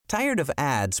Tired of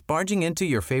ads barging into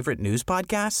your favorite news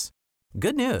podcasts?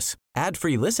 Good news.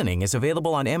 Ad-free listening is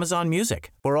available on Amazon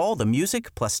Music for all the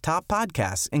music plus top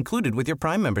podcasts included with your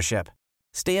Prime membership.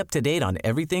 Stay up to date on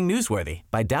everything newsworthy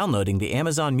by downloading the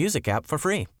Amazon Music app for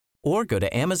free or go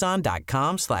to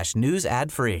amazon.com/news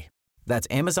ad free. That's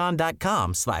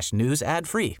amazon.com/news ad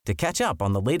free to catch up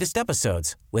on the latest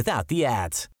episodes without the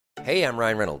ads. Hey, I'm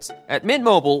Ryan Reynolds. At Mint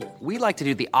Mobile, we like to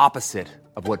do the opposite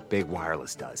of what Big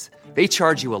Wireless does. They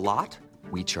charge you a lot,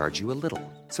 we charge you a little.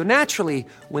 So naturally,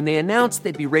 when they announced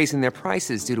they'd be raising their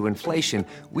prices due to inflation,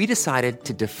 we decided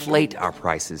to deflate our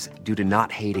prices due to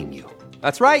not hating you.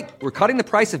 That's right. We're cutting the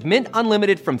price of Mint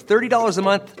Unlimited from $30 a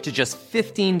month to just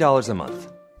 $15 a month.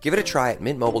 Give it a try at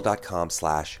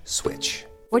mintmobile.com/switch.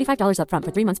 $45 up front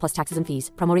for 3 months plus taxes and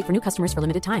fees. Promo rate for new customers for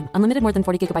limited time. Unlimited more than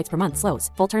 40 gigabytes per month.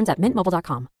 Slows full terms at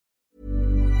mintmobile.com.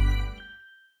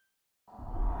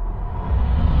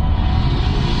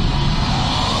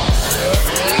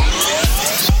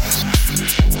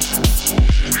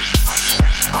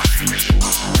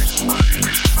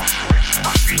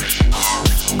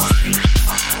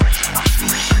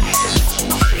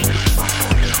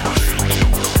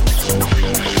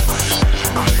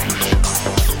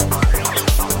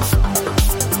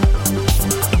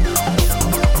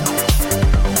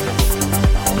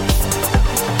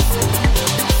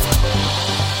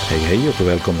 Hej och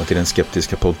välkomna till den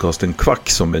skeptiska podcasten Kvack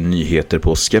som är nyheter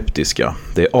på skeptiska.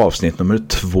 Det är avsnitt nummer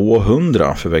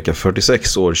 200 för vecka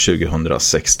 46 år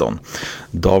 2016.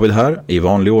 David här i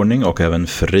vanlig ordning och även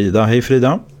Frida. Hej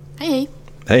Frida. Hej hej.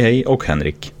 Hej hej och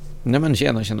Henrik. Nej men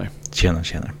tjena. Tjena.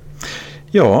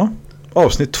 Ja,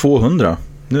 avsnitt 200.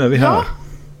 Nu är vi här. Ja,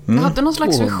 jag hade någon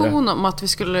slags vision om att vi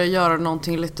skulle göra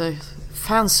någonting lite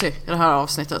fancy i det här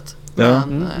avsnittet.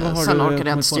 Men sen orkade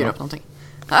jag inte styra upp någonting.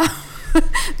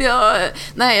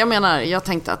 Jag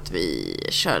tänkte att vi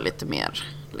kör lite mer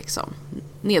liksom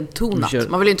nedtonat.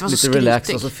 Man vill inte vara så skrikig. Lite relax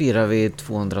och så firar vi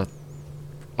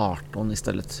 218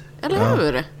 istället. Eller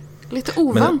hur? Lite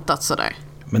oväntat sådär.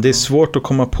 Men det är svårt att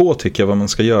komma på tycker jag vad man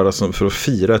ska göra för att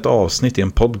fira ett avsnitt i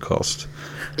en podcast.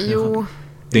 Jo.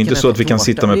 Det är inte så att vi kan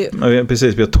sitta med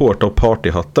precis, vi har tårta och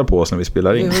partyhattar på oss när vi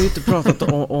spelar in. Vi har ju inte pratat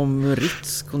om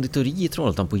Ritz konditori i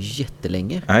Trollhättan på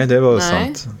jättelänge. Nej, det var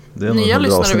sant. Det är nya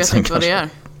lyssnare vet inte vad det är.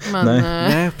 Men,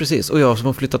 nej, precis. Och jag som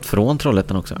har flyttat från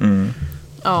Trollhättan också.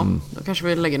 Ja, då kanske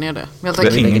vi lägger ner det. Men det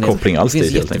är ingen koppling alls. Det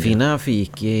finns jättefina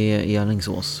fik i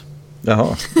Alingsås.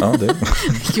 Jaha, ja det.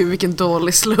 Gud, vilken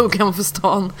dålig slogan för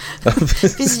stan.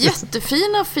 Det finns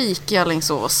jättefina fik i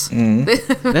Alingsås.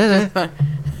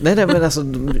 Nej, men alltså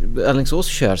Alingsås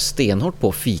kör stenhårt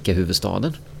på fika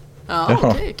huvudstaden. Ja,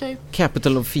 okej.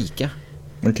 Capital of fika.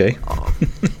 Okej.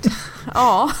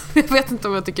 Ja, jag vet inte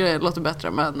om jag tycker det låter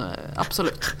bättre, men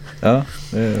absolut. Ja,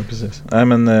 precis. Nej,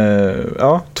 men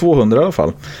 200 i alla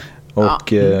fall.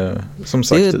 Och som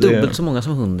sagt... Det är dubbelt så många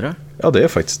som 100. Ja, det är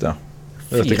faktiskt det.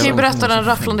 Jag kan ju berätta den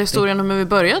rafflande historien om hur vi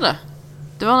började.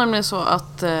 Det var nämligen så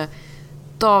att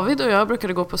David och jag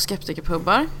brukade gå på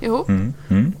skeptikerpubbar ihop.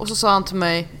 Och så sa han till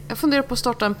mig, jag funderar på att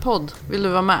starta en podd, vill du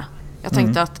vara med? Jag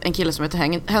tänkte att en kille som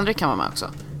heter Henrik kan vara med också.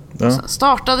 Och sen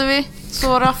startade vi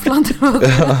så rafflande.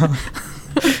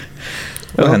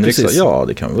 Och Henrik sa, ja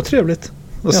det kan vara trevligt.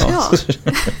 Ja.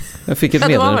 Jag fick ett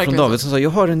meddelande från David som sa, jag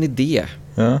har en idé.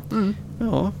 Ja,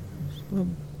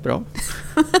 bra.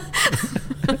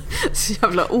 Så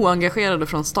jävla oengagerade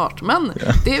från start. Men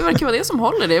det verkar vara det som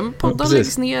håller. Det podden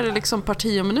läggs ner i liksom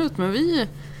parti och minut. Men vi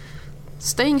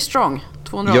staying strong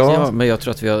 200 ja, men jag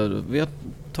tror att vi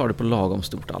tar det på lagom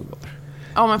stort allvar.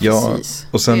 Ja, men precis.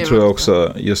 Och sen tror jag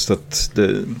också just att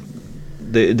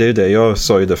det är ju det. Jag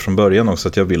sa ju det från början också,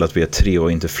 att jag vill att vi är 3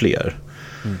 och inte fler.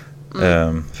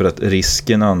 För att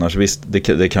risken annars, visst,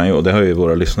 det kan ju, och det har ju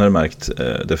våra lyssnare märkt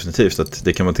definitivt, att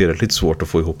det kan vara tillräckligt svårt att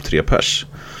få ihop 3 pers.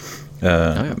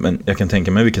 Men jag kan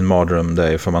tänka mig vilken mardröm det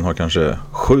är för man har kanske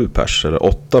 7 pers eller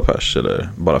 8 pers eller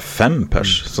bara 5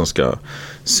 pers som ska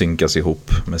synkas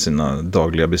ihop med sina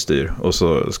dagliga bestyr, och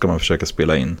så ska man försöka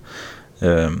spela in.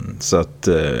 Så att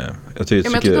jag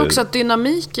tycker också att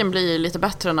dynamiken blir lite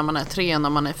bättre när man är 3 än när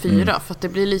man är 4. För att det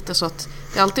blir lite så att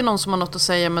det är alltid någon som har något att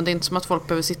säga, men det är inte som att folk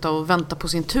behöver sitta och vänta på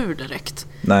sin tur direkt.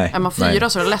 Nej, är man 4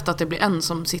 så är det lätt att det blir en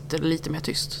som sitter lite mer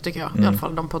tyst, tycker jag. I alla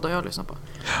fall de poddar jag lyssnar på.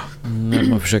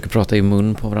 Man försöker prata i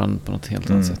mun på varandra på något helt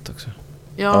annat sätt också.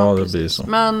 Ja, det blir så.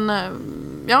 Men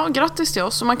ja, grattis till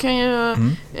oss. Så man kan ju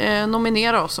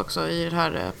nominera oss också i det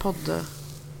här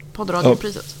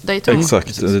poddradiopriset. Daytona.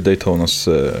 Exakt, Daytonas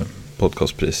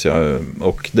podcastpris. Ja.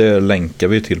 Och det länkar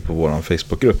vi till på vår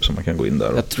Facebookgrupp, så man kan gå in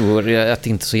där. Jag tror att det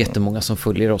inte är så jättemånga som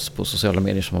följer oss på sociala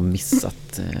medier som har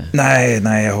missat. Nej,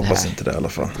 jag hoppas inte det i alla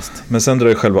fall. Men sen drar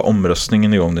ju själva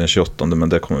omröstningen igång den 28, men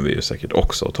det kommer vi ju säkert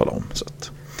också att tala om. Så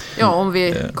att, ja, om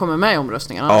vi kommer med i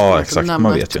omröstningen. Ja, exakt.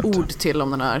 Man vet ett ord till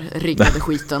om den här riggade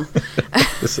skiten.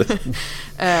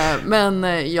 Men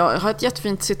jag har ett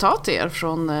jättefint citat till er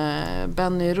från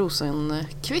Benny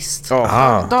Rosenqvist.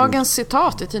 Dagens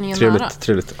citat i tidningen Nära.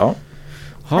 Trevligt, ja.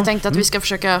 Jag tänkte att vi ska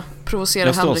försöka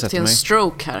provocera Henrik till en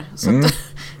stroke här. Så att,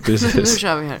 nu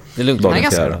kör vi här. Det är lugnt.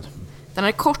 Den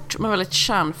är kort men väldigt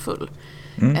kärnfull.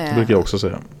 Det brukar jag också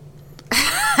säga.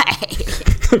 Nej.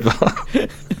 Va?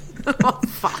 Vad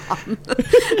fan?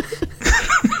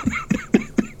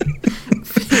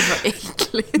 Fy vad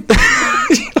äckligt.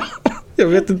 Jag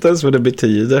vet inte ens vad det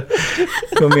betyder.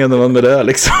 Vad menar man med det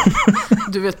liksom?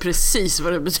 Du vet precis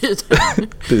vad det betyder.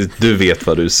 Du vet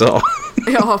vad du sa.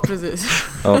 Ja, precis.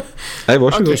 Ja. Nej,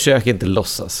 varsågod. Okay. Försök inte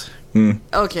låtsas.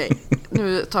 Okej,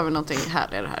 nu tar vi någonting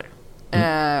härligare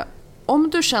här. Om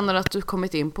du känner att du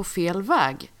kommit in på fel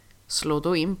väg, slå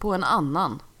då in på en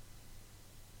annan.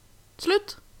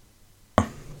 Slut.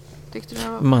 Tyckte du det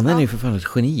var... Mannen är ju för fan ett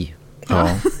geni. Ja.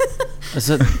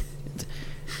 Alltså,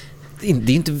 det är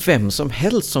inte vem som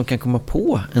helst som kan komma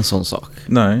på en sån sak.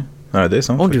 Nej, det är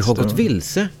sant. Om du har gått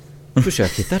vilse,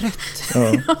 försök hitta rätt.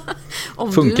 Ja.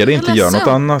 Om funkar det inte, gör något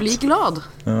annat. Bli glad.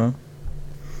 Ja.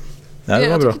 Nej, det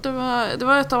var bra. Det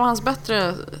var ett av hans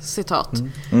bättre citat.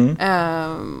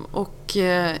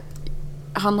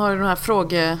 Han har ju den här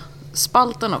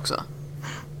frågespalten också.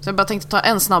 Så jag bara tänkte ta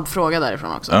en snabb fråga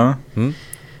därifrån också. Ja.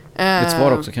 Ett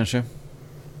svar också kanske.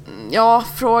 Ja,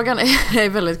 frågan är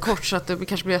väldigt kort, så att det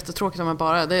kanske blir jättetråkigt om jag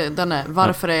bara... Den är,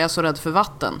 varför är jag så rädd för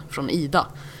vatten? Från Ida.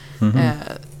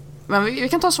 Men vi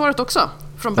kan ta svaret också.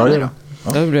 Från Benny då.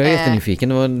 Ja. Jag blev jättenyfiken,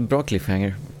 det var en bra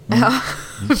cliffhanger. Ja,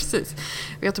 precis.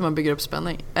 Vet hur man bygger upp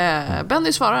spänning.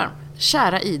 Benny svarar: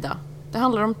 kära Ida, det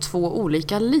handlar om 2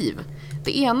 olika liv.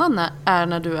 Det ena är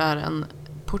när du är en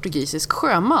portugisisk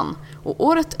sjöman. Och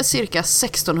året är cirka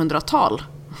 1600-tal.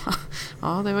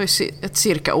 Ja, det var ju ett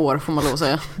cirka år, får man lov att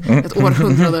säga. Ett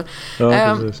århundrade.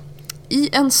 I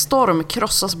en storm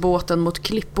krossas båten mot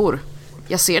klippor.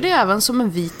 Jag ser det även som en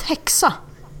vit häxa.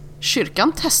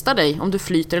 Kyrkan testar dig om du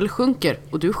flyter eller sjunker.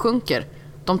 Och du sjunker.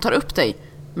 De tar upp dig.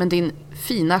 Men din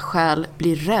fina själ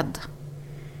blir rädd.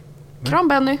 Kram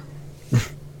Benny.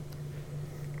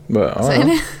 Säger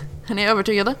ni? Är ni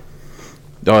övertygade?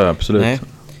 Ja, absolut. Nej.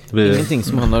 Ingenting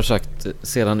som han har sagt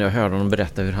sedan jag hörde honom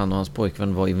berätta hur han och hans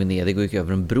pojkvän var i Venedig och gick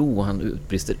över en bro, och han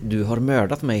utbrister: du har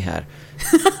mördat mig här.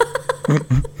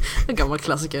 En gammal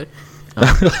klassiker. Ja.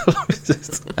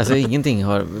 Alltså ingenting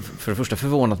har för det första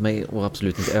förvånat mig och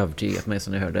absolut inte övertygat mig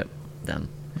som jag hörde den.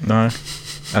 Nej,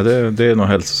 ja, det är nog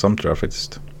hälsosamt, tror jag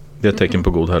faktiskt. Det är ett tecken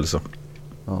på god hälsa.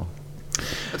 Ja.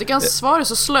 Jag tycker hans svar är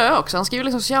så slö också. Han skriver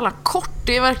liksom så jävla kort.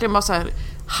 Det är verkligen bara så här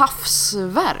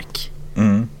havsverk.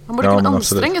 Han borde kunna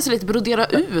anstränga sig lite, brodera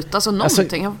ut alltså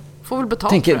någonting. Han får väl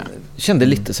betalt för det. Kände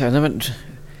lite så här, nej men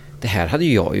det här hade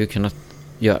jag ju kunnat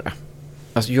göra.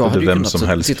 Alltså jag hade ju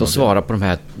kunnat sitta och svara på de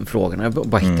här frågorna. Jag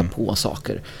bara hitta på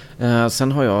saker.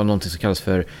 Sen har jag någonting som kallas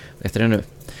för, efter det nu,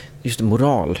 just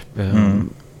moral.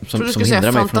 Som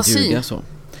hindrar mig från att ljuga så.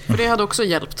 För det hade också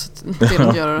hjälpt till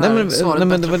att göra det här svaret nej, men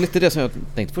bättre. det var lite det som jag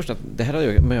tänkte först, att det här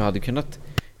hade jag hade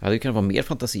kunnat vara mer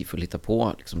fantasifull, hitta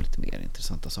på liksom lite mer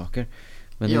intressanta saker.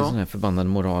 Men det är den här förbannade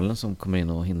moralen som kommer in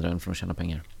och hindrar en från att tjäna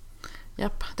pengar.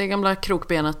 Japp, det gamla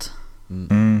krokbenet.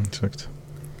 Exakt.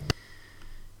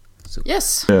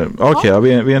 Yes. Okej,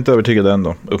 vi är inte övertygade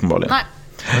ändå, uppenbarligen.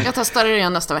 Nej, jag testar det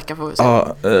igen nästa vecka, får vi se.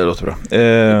 Ja, det låter bra.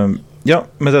 Ja,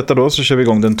 med detta då så kör vi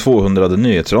igång den 200:e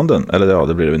nyhetsronden. Eller ja,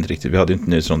 det blir det inte riktigt. Vi hade inte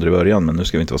nyhetsronder i början, men nu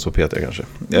ska vi inte vara så petiga kanske.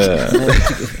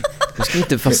 Du ska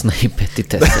inte fastna i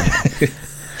petitesser.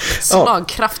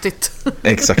 Slagkraftigt.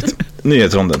 Exakt.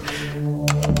 Nyhetsronden.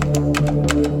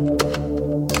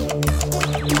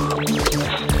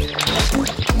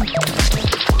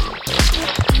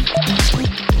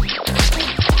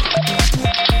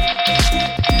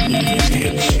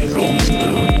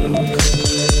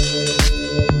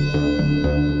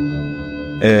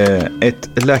 Ett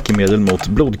läkemedel mot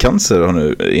blodcancer har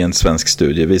nu i en svensk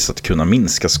studie visat kunna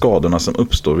minska skadorna som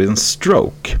uppstår vid en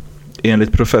stroke.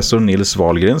 Enligt professor Nils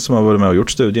Wahlgren, som har varit med och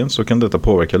gjort studien, så kan detta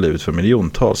påverka livet för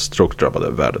miljontals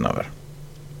stroke-drabbade världen över.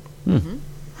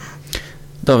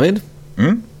 David,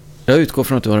 jag utgår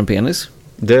från att du har en penis.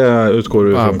 Det utgår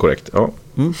du från korrekt, ja.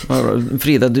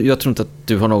 Frida, jag tror inte att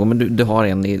du har någon, men du har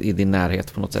en i din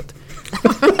närhet på något sätt.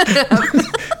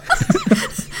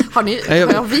 Har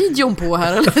jag videon på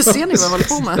här eller ser ni vad jag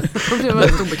håller på med? Det blir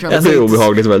väldigt obekvämt. Det är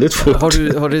obehagligt väldigt fort.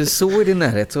 Har du så i din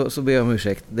närhet så ber jag om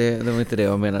ursäkt. Det var inte det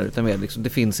jag menar utan mer liksom, det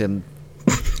finns en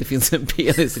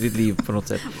penis i ditt liv på något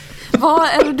sätt. Vad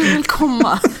är det du vill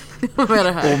komma? Vad är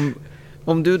det här?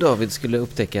 Om du, David, skulle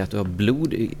upptäcka att du har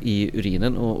blod i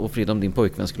urinen och Frida, om din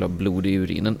pojkvän skulle ha blod i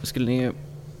urinen, skulle ni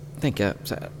tänka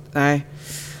så här: nej,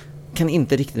 kan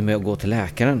inte riktigt med att gå till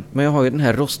läkaren, men jag har ju den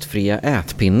här rostfria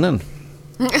ätpinnen.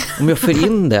 Om jag får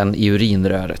in den i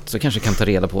urinröret så kanske jag kan ta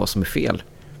reda på vad som är fel.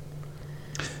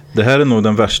 Det här är nog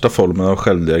den värsta formen av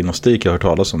självdiagnostik jag har hört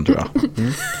talas om, tror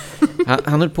jag.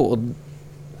 Han höll på att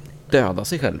döda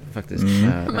sig själv faktiskt.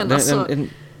 Men alltså... en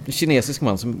kinesisk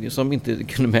man som inte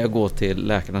kunde med att gå till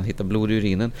läkaren att hitta blod i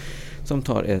urinen, som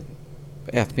tar ett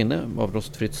ätpinne av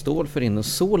rostfritt stål, för in den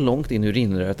så långt in i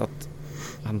urinröret att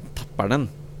han tappar den.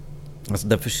 Alltså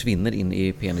den försvinner in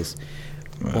i penis.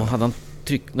 Och hade han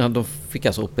tryckt, de fick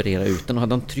alltså operera ut den, och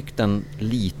hade han tryckt den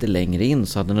lite längre in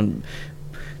så hade den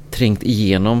trängt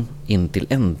igenom in till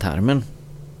ändtarmen.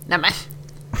 Nämen.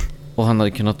 Och han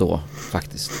hade kunnat då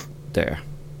faktiskt dö.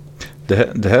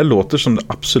 Det här låter som det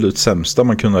absolut sämsta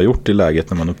man kunde ha gjort i läget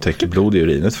när man upptäcker blod i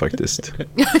urinet faktiskt.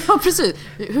 Ja, precis.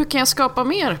 Hur kan jag skapa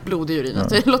mer blod i urinet?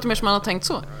 Ja. Det låter mer som man har tänkt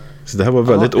så. Så det här var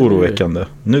väldigt oroväckande.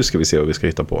 Nu ska vi se vad vi ska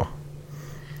hitta på.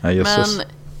 Nej, jösses.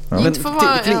 Men inte för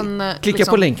vara en... Klicka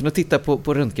liksom på länken och titta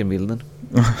på röntgenbilden.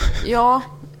 Ja,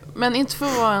 men inte för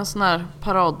att vara en sån här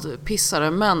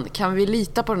paradpissare. Men kan vi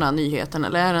lita på den här nyheten?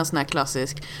 Eller är det en sån här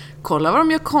klassisk: kolla vad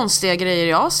de gör konstiga grejer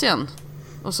i Asien?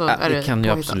 Och så är det kan ju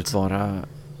absolut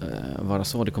vara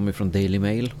så. Det kommer från Daily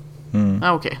Mail.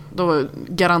 Okej. Då var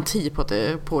garanti på att det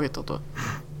är påhittat då.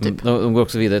 Typ. De går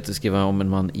också vidare till att skriva om en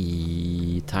man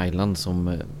i Thailand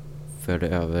som förde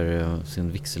över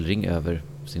sin vigselring över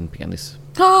sin penis.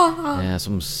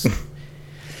 Som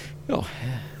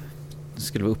det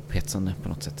skulle vara upphetsande på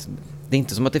något sätt. Det är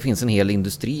inte som att det finns en hel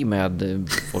industri med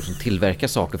folk som tillverkar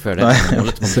saker för det här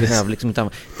målet. Man behöver liksom inte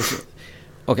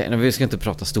Okej, vi ska inte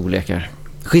prata storlekar.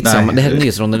 Skitsamma, nej. Det här är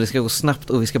nyhetsronden, det ska gå snabbt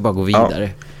och vi ska bara gå vidare.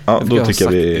 Ja, då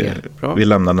tycker vi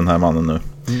lämnar den här mannen nu.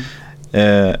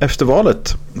 Efter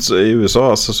valet så i USA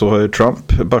alltså, så har ju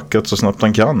Trump backat så snabbt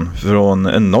han kan från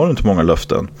enormt många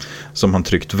löften som han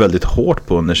tryckt väldigt hårt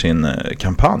på under sin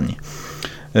kampanj.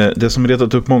 Det som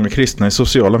retat upp många kristna i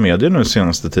sociala medier nu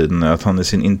senaste tiden är att han i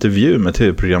sin intervju med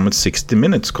tv-programmet 60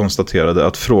 Minutes konstaterade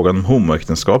att frågan om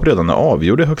homoäktenskap redan är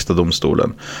avgjord i högsta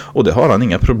domstolen, och det har han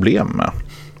inga problem med.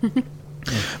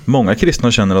 Många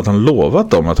kristna känner att han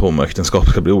lovat dem att homoäktenskap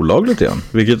ska bli olagligt igen,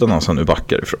 vilket han alltså nu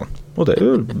backar ifrån. Och det är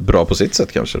ju bra på sitt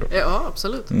sätt kanske då. Ja,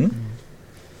 absolut.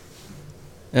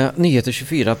 Nyheter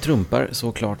 24 trumpar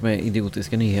såklart med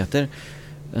idiotiska nyheter.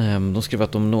 De skriver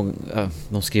att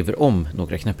de skriver om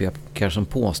några knäppjökar som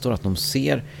påstår att de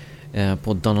ser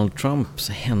på Donald Trumps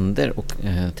händer och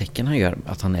tecken han gör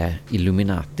att han är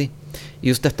Illuminati. I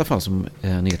just detta fall som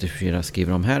Nyheter 24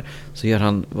 skriver om här, så gör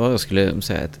han vad jag skulle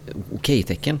säga ett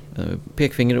okej-tecken.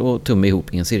 Pekfinger och tumme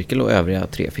ihop i en cirkel och övriga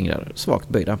 3 fingrar svagt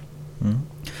böjda.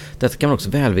 Detta kan man också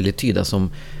välvilligt tyda som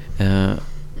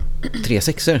 3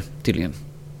 sexer tydligen.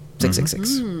 666.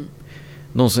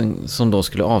 Någon som då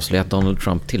skulle avslöja att Donald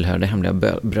Trump tillhör det hemliga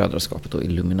brödraskapet och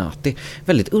Illuminati.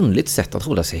 Väldigt underligt sätt att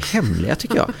hålla sig hemliga,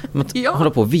 tycker jag. Att hålla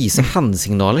på och visa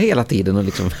handsignaler hela tiden och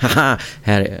liksom, haha,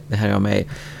 här är jag med.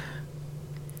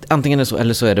 Antingen är det så,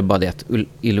 eller så är det bara det att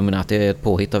Illuminati är ett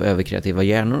påhitt av överkreativa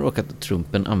hjärnor och att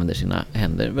Trumpen använder sina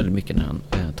händer väldigt mycket när han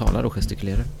talar och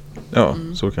gestikulerar. Ja,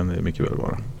 så kan det mycket väl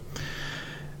vara.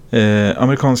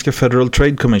 Amerikanska Federal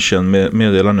Trade Commission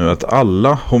meddelar nu att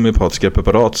alla homeopatiska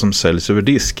preparat som säljs över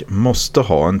disk måste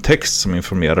ha en text som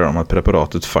informerar om att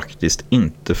preparatet faktiskt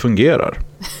inte fungerar.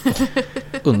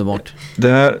 Underbart. Det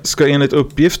här ska enligt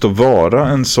uppgift då vara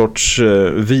en sorts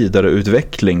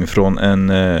vidareutveckling från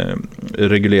en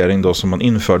reglering då som man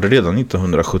införde redan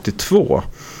 1972.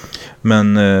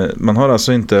 Men man har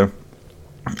alltså inte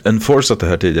enforcat det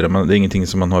här tidigare, men det är ingenting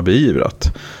som man har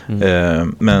beivrat.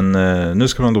 Men nu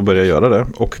ska man då börja göra det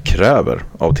och kräver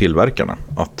av tillverkarna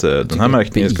att den här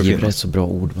märkningen ska finnas. Det är ett så bra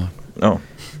ord, va? Ja.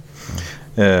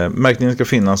 Märkningen ska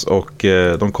finnas och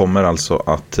de kommer alltså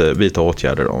att vidta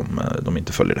åtgärder om de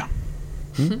inte följer det.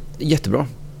 Jättebra.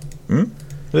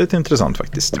 Det är lite intressant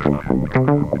faktiskt.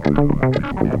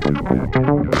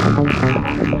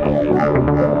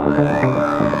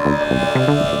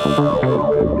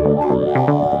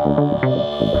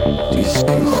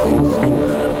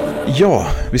 Ja,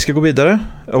 vi ska gå vidare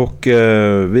och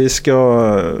vi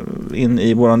ska in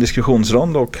i våran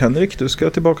diskussionsrond, och Henrik, du ska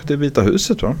tillbaka till Vita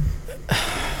huset, va?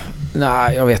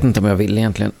 Nej, jag vet inte om jag vill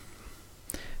egentligen.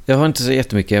 Jag har inte så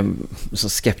jättemycket så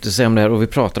skeptisk om det här, och vi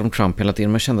pratar om Trump hela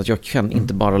tiden, men jag kände att jag kan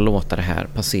inte bara låta det här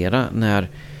passera när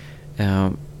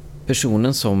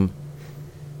personen som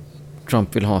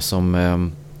Trump vill ha som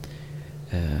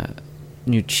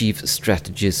new chief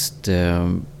strategist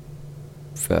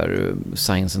för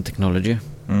science and technology.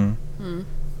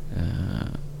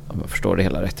 Om jag förstår det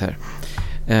hela rätt här.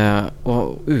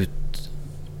 Och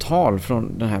uttal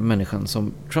från den här människan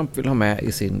som Trump vill ha med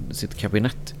i sitt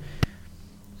kabinett,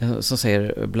 som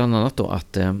säger bland annat då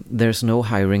att there's no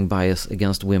hiring bias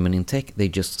against women in tech,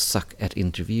 they just suck at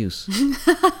interviews.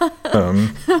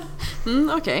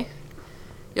 Okej.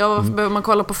 Ja, behöver man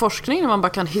kolla på forskning när man bara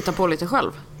kan hitta på lite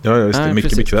själv? Ja, just det.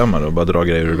 Mycket bekvämare att bara dra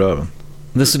grejer ur röven.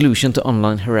 The solution to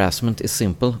online harassment is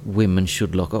simple. Women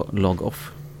should log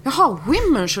off. Jaha,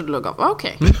 women should log off.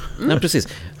 Okej. Nej, precis.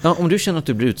 Ja, om du känner att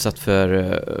du blir utsatt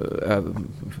för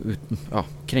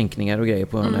kränkningar och grejer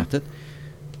på nätet,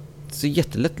 så är det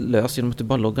jättelätt löst genom att du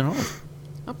bara loggar av.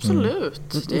 Absolut.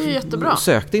 Det är jättebra.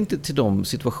 Sök dig inte till de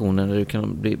situationer där du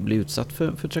kan bli utsatt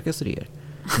för trakasserier.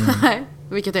 Nej,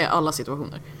 vilket är alla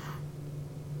situationer.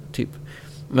 Typ.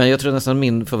 Men jag tror nästan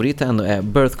min favorit ändå är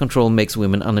birth control makes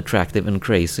women unattractive and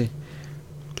crazy.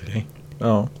 Okej.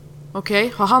 Ja.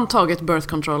 Okej, har han tagit birth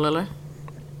control eller?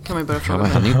 Kan vi börja fråga.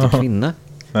 Han är ju inte kvinna.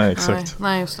 Nej, exakt.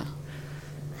 Nej, just det.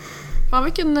 Fan,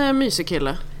 vilken mysig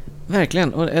kille.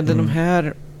 Verkligen. Och är det de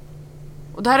här...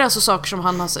 Och det här är alltså saker som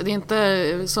han har... Det är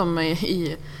inte som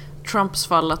i Trumps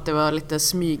fall att det var lite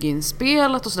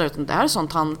smyginspelat och sådär, utan det här är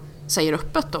sånt han säger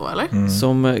öppet då, eller?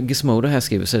 Som Gizmodo här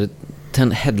skriver så är det 10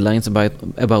 headlines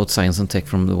about science and tech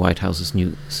from the White House's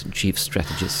new chief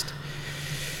strategist.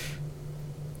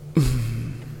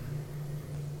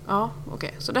 Ja,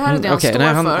 okej. Så det här är det han står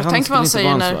för. Tänk vad han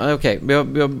säger när... Okej,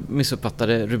 jag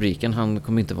missuppfattade rubriken. Han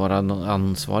kommer inte vara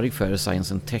ansvarig för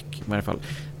science and tech i alla fall.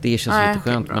 Det känns lite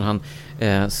skönt, men han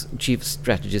chief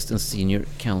strategist and senior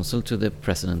counsel to the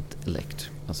president-elect.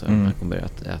 Alltså han kommer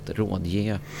att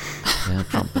rådge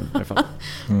Trump i alla fall.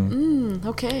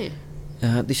 Okej.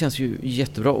 Det känns ju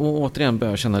jättebra, och återigen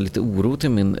börjar jag känna lite oro till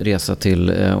min resa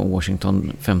till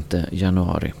Washington 5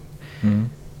 januari.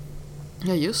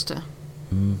 Ja, just det.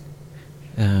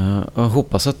 Jag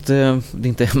hoppas att det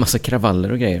inte är en massa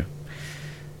kravaller och grejer.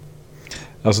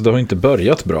 Alltså det har inte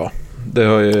börjat bra. Det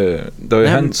har ju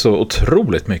hänt så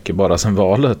otroligt mycket bara sedan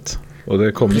valet. Och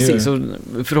det kommer precis, så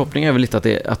förhoppningen är väl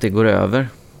lite att det går över,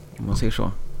 om man säger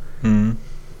så.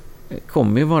 Det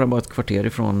kommer ju vara bara ett kvarter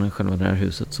ifrån själva det här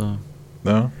huset, så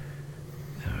ja.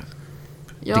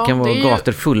 Det kan vara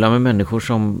gator fulla med människor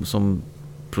som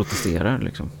protesterar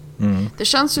liksom. Det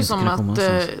känns ju som att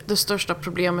det största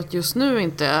problemet just nu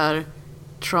inte är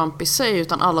Trump i sig,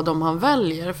 utan alla de han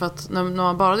väljer. För att när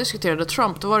man bara diskuterade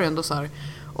Trump, då var det ändå så här: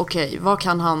 okej, vad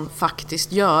kan han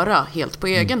faktiskt göra helt på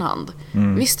egen hand?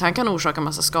 Visst, han kan orsaka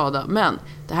massa skada, men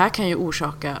det här kan ju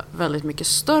orsaka väldigt mycket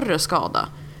större skada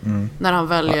när han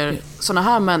väljer såna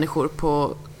här människor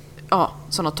på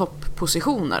såna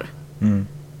topppositioner.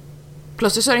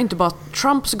 Plötsligt så är det inte bara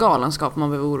Trumps galenskap man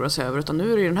behöver oroa sig över, utan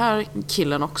nu är det ju den här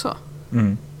killen också.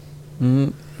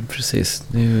 Precis,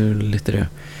 det är ju lite det.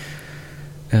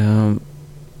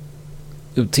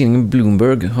 Tidningen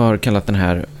Bloomberg har kallat den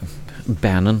här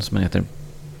Bannon, som han heter,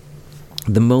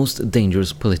 the most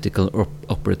dangerous political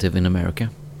operative in America.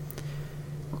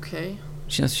 Okej.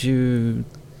 Känns ju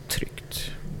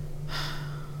tryggt.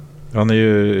 Han är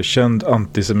ju känd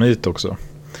antisemit också.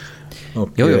 Och,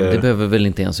 det behöver väl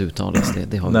inte ens uttalas.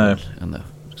 Det har vi väl ändå.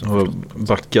 Och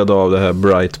backad av det här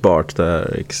Breitbart, det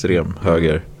här extrem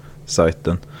höger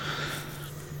sajten.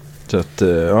 Så att,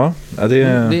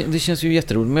 det känns ju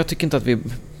jätteroligt, men jag tycker inte att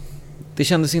det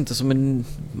kändes inte som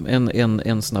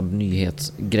en snabb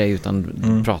nyhetsgrej,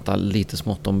 utan prata lite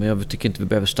smått om. Jag tycker inte vi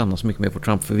behöver stanna så mycket mer på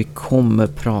Trump, för vi kommer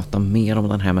prata mer om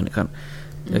den här människan.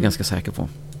 Jag är ganska säker på.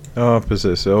 Ja,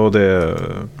 precis. Ja, det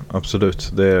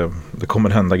absolut. Det kommer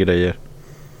hända grejer.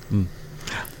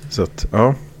 Så att,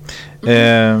 ja.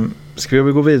 Ska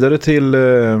vi gå vidare till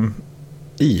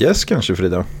IS kanske,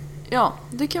 Frida? Ja,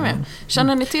 det kan vi.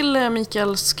 Känner ni till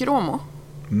Mikael Skråmo?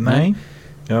 Nej.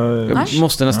 Jag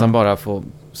måste nästan bara få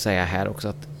säga här också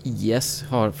att IS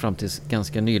har fram till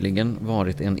ganska nyligen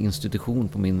varit en institution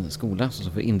på min skola,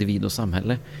 så för individ och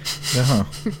samhälle. Jaha.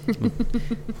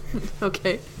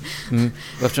 Okej.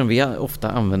 Eftersom vi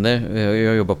ofta använder,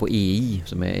 jag jobbar på EI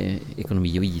som är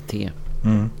ekonomi och IT.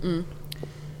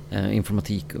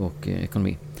 Informatik och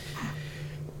ekonomi.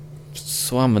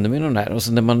 Så använder vi den där, och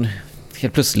så när man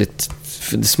helt plötsligt,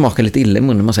 det smakar lite illa i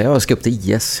munnen, man säger jag ska upp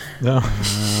till IS. Ja.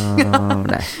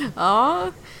 Nej.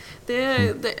 Ja,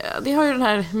 det har ju den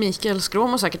här Mikael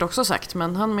Skråmo säkert också sagt,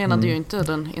 men han menade ju inte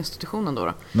den institutionen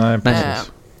då. Nej,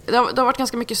 precis. det har varit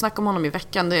ganska mycket snack om honom i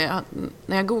veckan.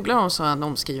 När jag googlar honom så är han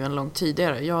omskriven långt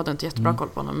tidigare. Jag hade inte jättebra koll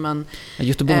på honom. Men,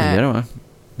 Göteborgare va?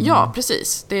 Ja,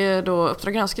 precis. Det är då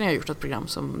Uppdrag granskning har gjort ett program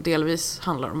som delvis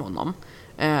handlar om honom.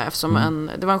 Eftersom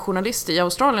det var en journalist i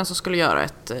Australien som skulle göra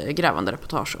ett grävande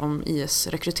reportage om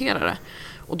IS-rekryterare.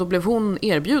 Och då blev hon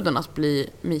erbjuden att bli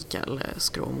Mikael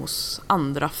Skråmos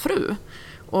andra fru.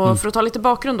 Och för att ta lite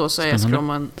bakgrund då så är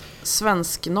Skråmo en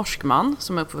svensk-norsk man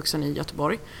som är uppvuxen i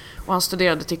Göteborg. Och han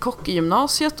studerade till kock i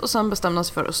gymnasiet och sen bestämde han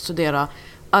sig för att studera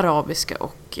arabiska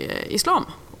och islam.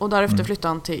 Och därefter flyttade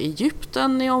han till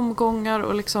Egypten i omgångar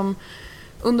och liksom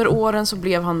under åren så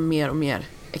blev han mer och mer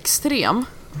extrem.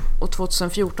 Och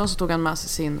 2014 så tog han med sig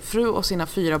sin fru och sina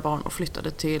 4 barn och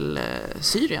flyttade till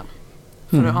Syrien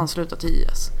för att ansluta till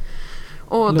IS.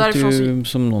 Och det därifrån låter ju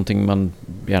som någonting man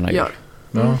gärna gör.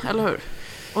 Eller hur?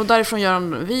 Och därifrån gör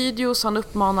han videos, han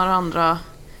uppmanar andra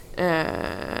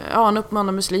han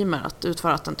uppmanar muslimer att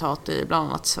utföra attentat i bland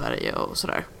annat Sverige och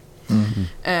sådär.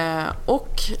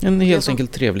 Och en helt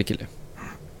enkelt trevlig kille.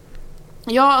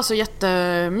 Ja, alltså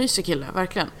jättemysig kille,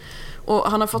 verkligen.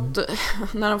 Och han har fått,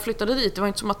 när han flyttade dit, det var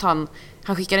inte som att han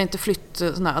skickade inte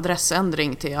sån här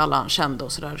adressändring till alla han kände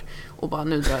och sådär och bara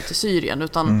nu drar jag till Syrien,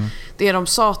 utan det de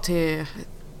sa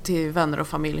till vänner och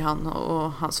familj, han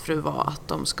och hans fru, var att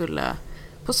de skulle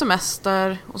på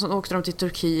semester och sen åkte de till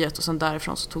Turkiet och sen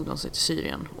därifrån så tog de sig till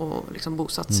Syrien och liksom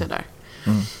bosatte sig där.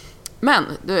 Men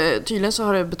tydligen så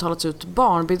har det betalats ut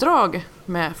barnbidrag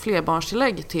med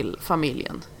flerbarnstillägg till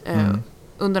familjen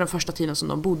under den första tiden som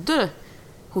de bodde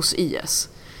hos IS.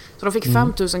 Så de fick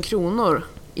 5 000 kronor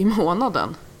i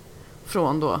månaden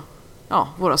från då,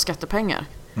 våra skattepengar.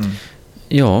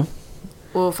 Ja.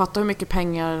 Och fatta hur mycket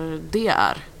pengar det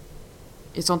är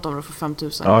i ett sånt område för 5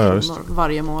 000 kronor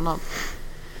varje månad.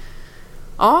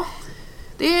 Ja,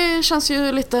 det känns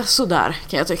ju lite sådär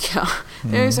kan jag tycka.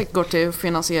 Det har ju säkert gått till att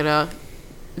finansiera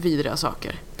vidriga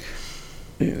saker.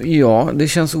 Ja, det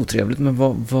känns otrevligt, men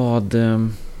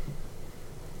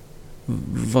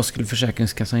vad skulle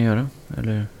Försäkringskassan göra?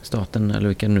 Eller staten, eller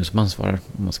vilka nu som ansvarar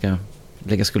om man ska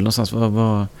lägga skuld någonstans?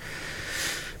 Vad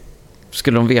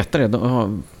skulle de veta det?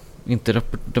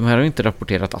 De här har inte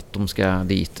rapporterat att de ska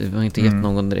dit. De har inte gett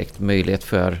någon direkt möjlighet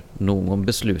för någon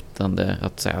beslutande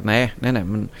att säga nej,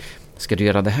 men ska du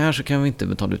göra det här så kan vi inte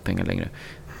betala ut pengar längre.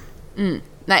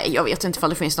 Nej, jag vet inte ifall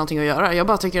det finns någonting att göra. Jag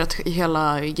bara tycker att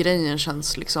hela grejen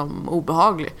känns liksom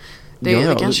obehaglig.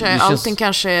 Allting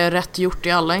kanske är rätt gjort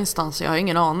i alla instanser, jag har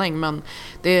ingen aning, men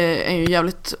det är en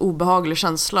jävligt obehaglig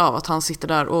känsla av att han sitter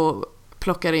där och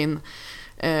plockar in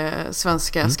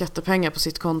svenska skattepengar på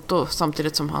sitt konto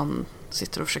samtidigt som han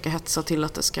sitter och försöker hetsa till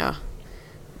att det ska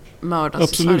mördas.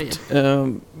 Absolut. I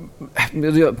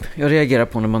Sverige. Jag reagerar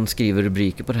på när man skriver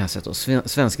rubriker på det här sättet.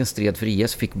 Svensken stred för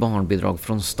IS, fick barnbidrag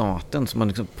från staten, så man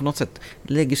liksom på något sätt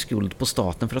lägger skuld på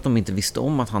staten för att de inte visste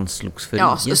om att han slogs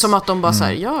för IS. Som att de bara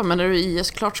säger, men är du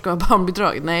IS, klart ska ha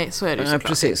barnbidrag. Nej, så är det ju såklart.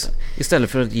 Precis. Inte. Istället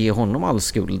för att ge honom all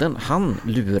skulden. Han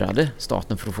lurade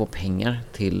staten för att få pengar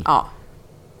till... Ja,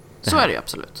 så är det ju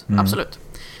absolut. Absolut.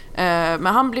 Men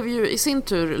han blev ju i sin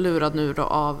tur lurad nu då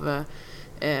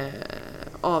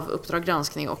av Uppdrag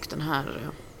granskning och den här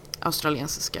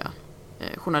australiensiska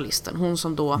journalisten. Hon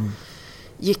som då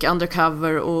gick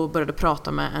undercover och började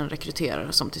prata med en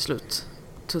rekryterare som till slut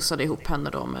tussade ihop henne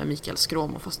då med Mikael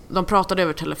Skråmo. Fast de pratade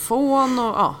över telefon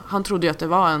och han trodde ju att det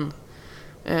var en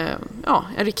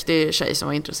riktig tjej som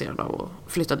var intresserad av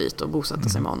att flytta dit och bosätta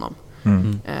sig med honom.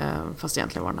 Fast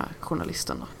egentligen var den här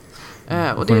journalisten då.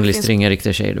 Och journalister är inga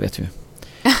riktiga tjejer, det vet vi.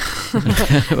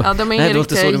 Ja, de är nej, det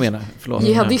låter så du menar. Förlåt.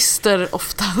 Jihadister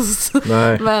oftast.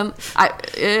 Nej. Men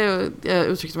jag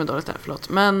uttryckte mig dåligt där, förlåt.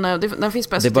 Men den finns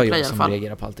på SVT Play i alla fall. Det är bara jag som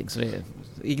reagerar på allting, så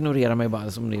ignorera mig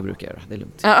bara som ni brukar göra. Det är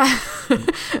lugnt. Ja.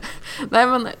 Nej,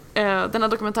 men den här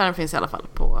dokumentären finns i alla fall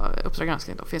på Uppdrag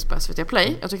granskning då, finns på SVT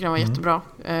Play. Jag tycker den var jättebra.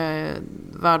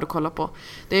 Värd att kolla på.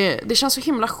 Det känns så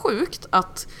himla sjukt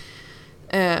att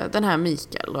den här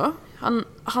Mikael då,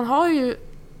 han har ju,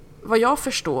 vad jag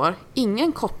förstår,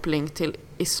 ingen koppling till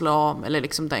islam eller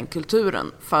liksom den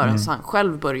kulturen förrän han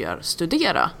själv börjar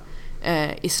studera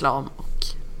islam och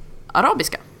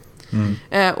arabiska.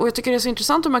 Och jag tycker det är så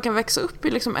intressant hur man kan växa upp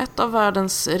i liksom ett av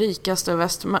världens rikaste och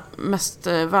mest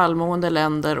välmående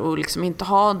länder och liksom inte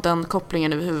ha den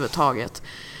kopplingen överhuvudtaget.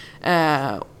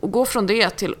 Och gå från det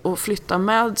till att flytta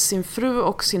med sin fru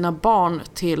och sina barn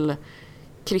till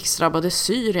krigsdrabbade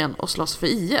Syrien och slåss för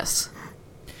IS.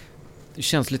 Det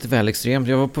känns lite väl extremt.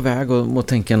 Jag var på väg att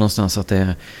tänka någonstans att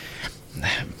det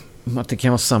att det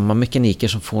kan vara samma mekaniker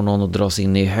som får någon att dras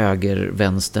in i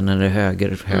höger-vänstern eller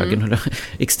högern eller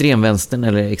extremvänstern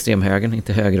eller extremhögern,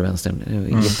 inte höger-vänstern. Det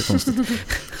är jättekonstigt.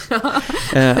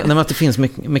 Men att det finns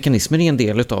mekanismer i en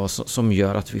del av oss som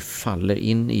gör att vi faller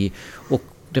in i, och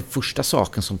den första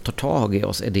saken som tar tag i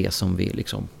oss är det som vi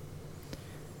liksom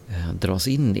dras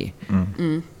in i.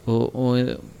 Och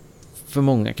för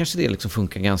många kanske det liksom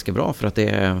funkar ganska bra för att det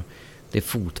är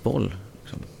fotboll.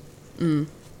 Liksom.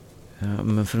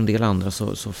 Men för en del andra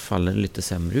så faller det lite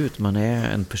sämre ut. Man är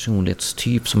en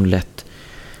personlighetstyp som lätt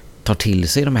tar till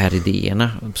sig de här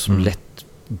idéerna, som lätt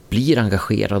blir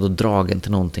engagerad och dragen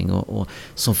till någonting och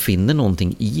som finner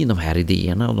någonting i de här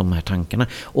idéerna och de här tankarna.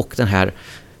 Och den här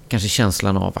kanske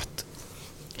känslan av att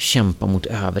kämpa mot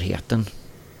överheten.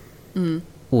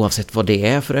 Oavsett vad det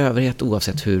är för överhet,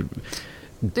 oavsett hur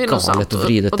det är galet och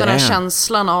vridet det är. Och den här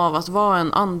känslan av att vara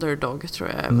en underdog tror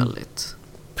jag är väldigt...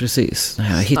 Precis,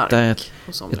 hitta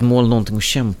ett mål, någonting att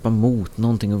kämpa mot,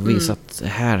 någonting att visa att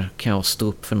här kan jag stå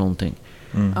upp för någonting.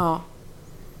 Ja,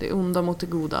 det onda mot det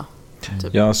goda.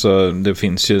 Typ. Ja, alltså det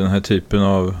finns ju den här typen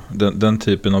av den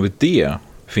typen av idé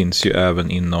finns ju även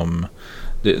inom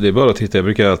det är bara att titta, jag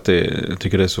brukar alltid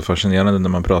tycka det är så fascinerande när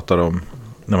man pratar om,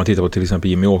 när man tittar på till exempel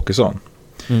Jimmy Åkesson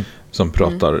som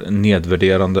pratar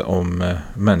nedvärderande om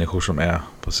människor som är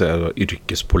på säga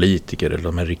yrkespolitiker eller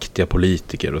de är riktiga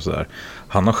politiker och sådär.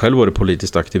 Han har själv varit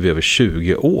politiskt aktiv i över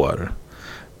 20 år.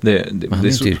 Men han är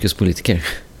inte yrkespolitiker.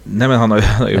 Nej, men han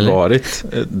har ju varit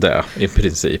det i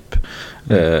princip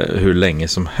hur länge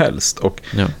som helst. Och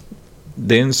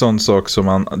det är en sån sak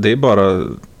som det är bara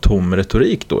tom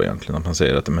retorik då egentligen att man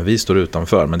säger att men vi står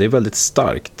utanför, men det är väldigt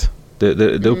starkt.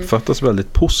 Det uppfattas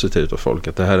väldigt positivt av folk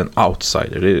att det här är en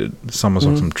outsider. Det är samma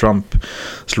sak som Trump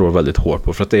slår väldigt hårt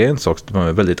på, för att det är en sak som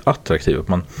är väldigt attraktiv. Att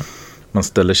man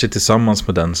ställer sig tillsammans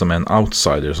med den som är en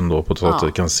outsider som då på ett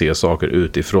sätt kan se saker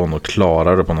utifrån och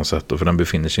klara det på något sätt. För den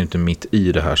befinner sig inte mitt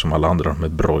i det här som alla andra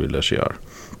med broilers gör.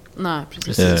 Nej,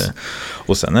 precis.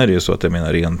 Och sen är det ju så att jag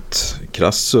menar rent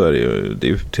krasst så är det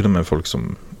är ju till och med folk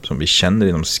som vi känner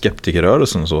inom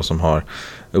skeptikerrörelsen och så, som har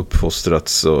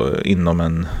uppfostrats inom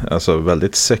en alltså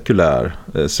väldigt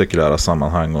sekulära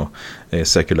sammanhang och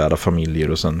sekulära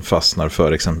familjer och sen fastnar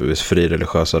för exempelvis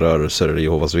frireligiösa rörelser eller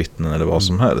Jehovas vittnen eller vad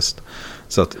som helst.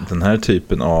 Så att den här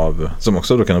typen av, som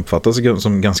också då kan uppfattas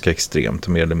som ganska extremt,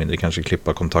 mer eller mindre kanske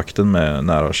klippa kontakten med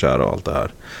nära och kära och allt det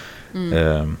här.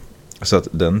 Så att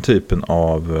den typen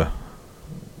av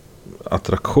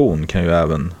attraktion kan ju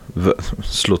även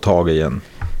slå tag igen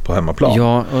på hemmaplan.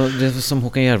 Ja, och det som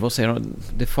Håkan Järvås säger,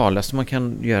 det farligaste man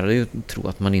kan göra är att tro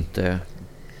att man inte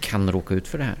kan råka ut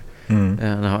för det här.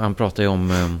 Han pratar ju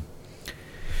om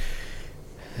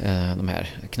de här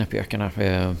knäppjökarna,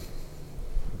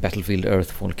 Battlefield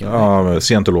Earth-folken. Ja,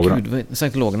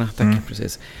 scientologerna, tack,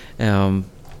 precis.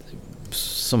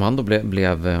 Som han då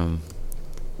blev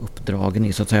uppdragen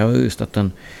i, så att säga, just att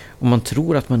om man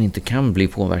tror att man inte kan bli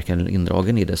påverkad eller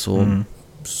indragen i det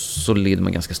så lider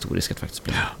man ganska stor risk att faktiskt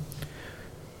bli.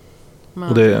 Men,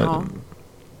 och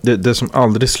det som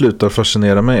aldrig slutar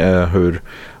fascinera mig är hur,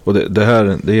 och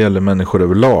det gäller människor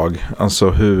överlag, alltså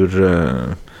hur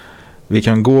vi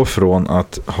kan gå från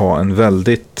att ha en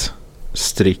väldigt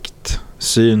strikt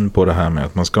syn på det här med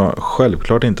att man ska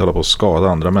självklart inte hålla på att skada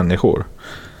andra människor.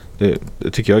 Det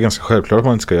tycker jag är ganska självklart att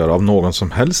man inte ska göra av någon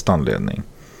som helst anledning.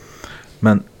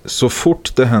 Men så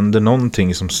fort det händer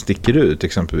någonting som sticker ut,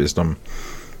 exempelvis de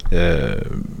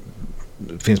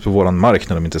finns på våran mark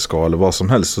när de inte ska eller vad som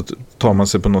helst, så tar man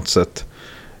sig på något sätt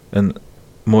en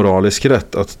moralisk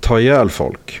rätt att ta ihjäl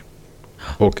folk.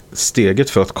 Och steget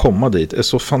för att komma dit är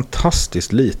så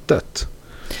fantastiskt litet.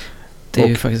 Det är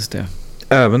ju faktiskt det.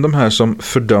 Även de här som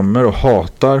fördömer och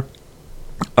hatar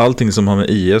allting som har med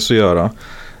IS att göra,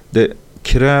 det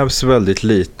krävs väldigt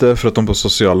lite för att de på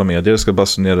sociala medier ska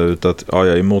basunera ut att jag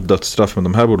är emot dödsstraff, men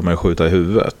de här borde man ju skjuta i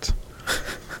huvudet.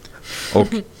 Och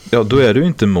då är du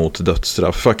inte emot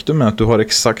dödsstraff. Faktum är att du har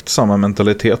exakt samma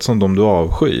mentalitet som de du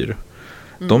avskyr.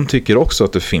 De tycker också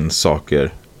att det finns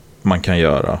saker man kan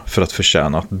göra för att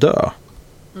förtjäna att dö.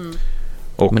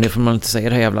 Men det får man inte säga i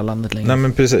det här jävla landet längre. Nej,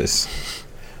 men precis.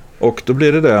 Och då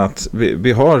blir det att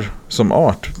vi har som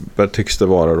art, tycks det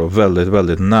vara då, väldigt,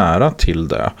 väldigt nära till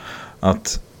det.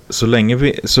 Att så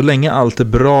länge allt är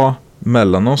bra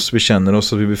mellan oss, vi känner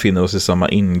oss att vi befinner oss i samma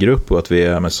ingrupp och att vi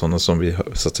är med sådana som vi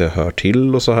så att säga hör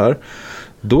till och så här,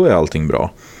 då är allting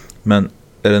bra. Men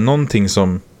är det någonting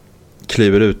som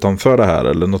kliver utanför det här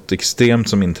eller något extremt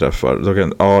som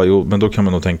inträffar, men då kan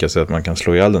man nog tänka sig att man kan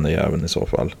slå ihjäl den där jäveln i så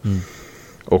fall.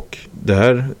 Och det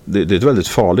är ett väldigt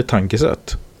farligt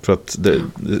tankesätt. För att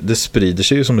det sprider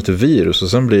sig ju som ett virus, och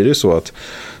sen blir det ju så att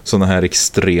sådana här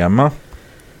extrema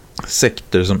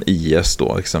sekter som IS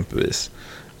då exempelvis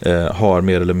har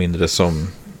mer eller mindre som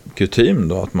kutym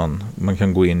då, att man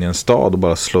kan gå in i en stad och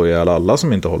bara slå ihjäl alla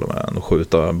som inte håller med en och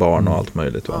skjuta barn och allt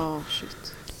möjligt, va?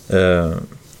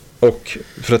 Och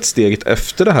för att steget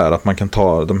efter det här, att man kan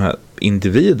ta de här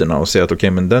individerna och säga att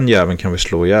okej, men den jäveln kan vi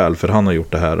slå ihjäl för han har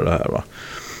gjort det här och det här, va?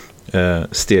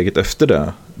 Steget efter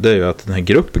det är ju att den här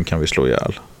gruppen kan vi slå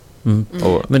ihjäl.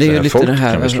 Och men det är ju lite det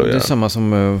här, alltså, det är samma som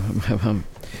man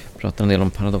pratar en del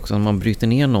om paradoxen, man bryter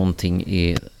ner någonting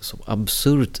i så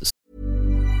absurt.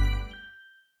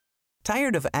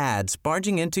 Tired of ads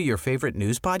barging into your favorite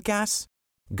news podcasts?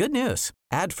 Good news.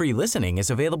 Ad-free listening is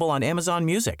available on Amazon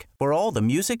Music for all the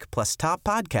music plus top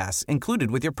podcasts included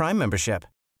with your Prime membership.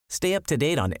 Stay up to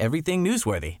date on everything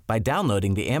newsworthy by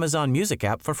downloading the Amazon Music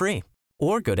app for free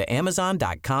or go to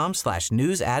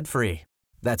amazon.com/news ad free.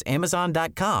 That's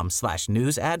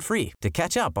amazon.com/news ad free to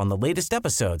catch up on the latest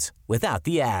episodes without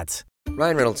the ads.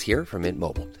 Ryan Reynolds here from Mint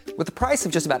Mobile. With the price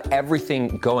of just about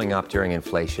everything going up during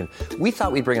inflation, we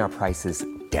thought we'd bring our prices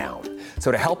down.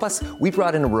 So to help us, we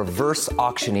brought in a reverse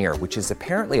auctioneer, which is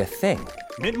apparently a thing.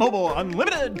 Mint Mobile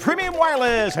Unlimited Premium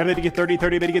Wireless. How to get 30,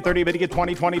 30, bit to get 30, bit to get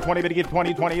 20, 20, 20, bit to get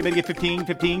 20, 20, bit to get 15,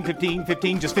 15, 15,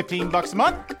 15, just $15 a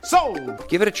month? Sold!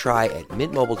 Give it a try at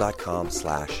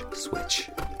mintmobile.com/switch.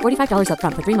 $45 up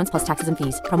front for 3 months plus taxes and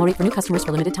fees. Promo rate for new customers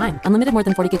for limited time. Unlimited more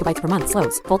than 40 gigabytes per month.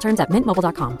 Slows full terms at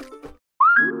mintmobile.com.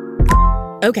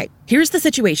 Okay, here's the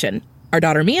situation. Our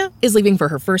daughter Mia is leaving for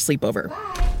her first sleepover.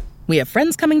 We have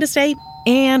friends coming to stay,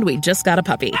 and we just got a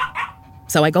puppy.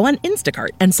 So I go on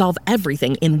Instacart and solve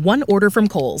everything in one order from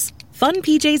Kohl's. Fun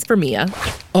PJs for Mia.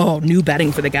 Oh, new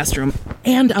bedding for the guest room.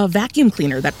 And a vacuum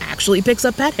cleaner that actually picks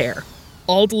up pet hair.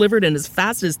 All delivered in as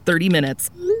fast as 30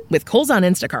 minutes. With Kohl's on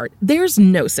Instacart, there's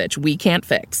no such we can't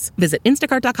fix. Visit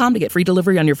instacart.com to get free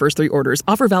delivery on your first 3 orders.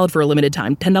 Offer valid for a limited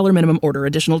time. $10 minimum order.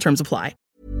 Additional terms apply.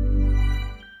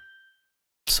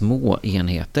 Små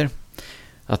enheter.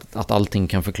 Att allting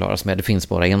kan förklaras med det finns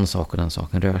bara en sak och den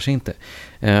saken rör sig inte.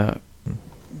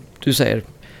 Du säger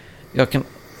jag kan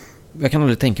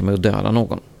aldrig tänka mig att döda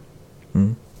någon.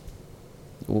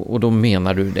 Och då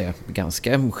menar du det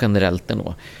ganska generellt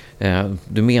ändå.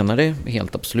 Du menar det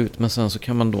helt absolut, men sen så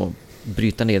kan man då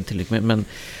bryta ner det tillräckligt. Men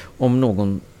om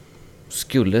någon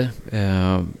skulle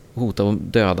hota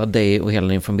att döda dig och hela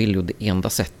din familj och det enda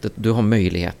sättet du har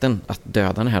möjligheten att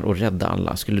döda den här och rädda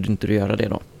alla, skulle du inte göra det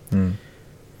då?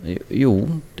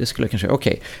 Jo, det skulle jag kanske.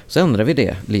 Okej, så ändrar vi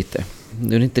det lite.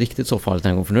 Nu är det inte riktigt så farligt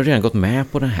den gången, för nu har du redan gått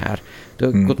med på det här. Du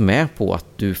har gått med på att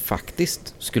du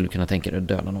faktiskt skulle kunna tänka dig att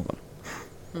döda någon.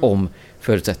 Om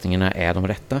förutsättningarna är de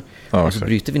rätta. Ja, och så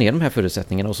bryter vi ner de här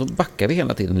förutsättningarna och så backar vi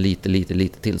hela tiden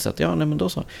lite till så att nej, men då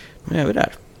så, nu är vi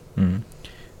där.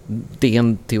 Det är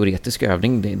en teoretisk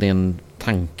övning, det är en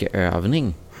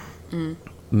tankeövning.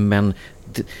 Men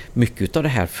mycket av det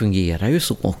här fungerar ju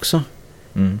så också.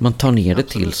 Man tar ner det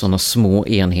till sådana små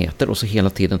enheter och så hela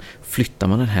tiden flyttar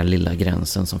man den här lilla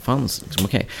gränsen som fanns. Liksom,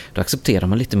 okej, då accepterar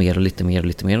man lite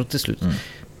mer och till slut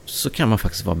så kan man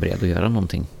faktiskt vara beredd att göra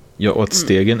någonting. Ja, och att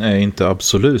stegen är inte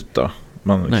absoluta.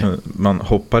 Man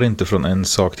hoppar inte från en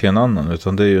sak till en annan,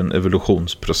 utan det är ju en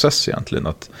evolutionsprocess egentligen.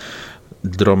 Att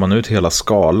drar man ut hela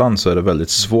skalan så är det väldigt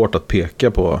svårt att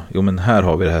peka på, jo men här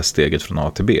har vi det här steget från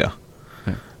A till B.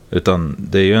 Utan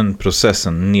det är ju en process,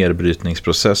 en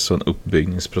nedbrytningsprocess och en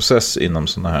uppbyggningsprocess inom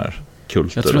sådana här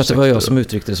kulter. Jag tror att det var jag som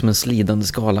uttryckte det som en slidande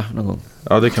skala någon gång.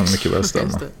 Ja, det kan mycket väl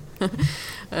stämma.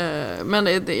 Men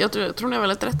jag tror ni har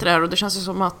väldigt rätt i det här, och det känns ju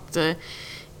som att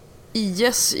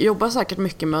IS jobbar säkert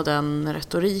mycket med den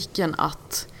retoriken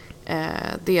att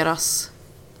deras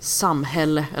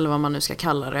samhälle, eller vad man nu ska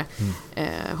kalla det,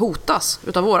 hotas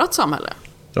utav vårat samhälle.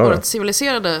 Vårt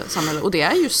civiliserade samhälle. Och det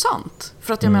är ju sant.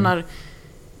 För att jag menar,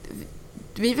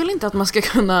 vi vill inte att man ska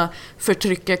kunna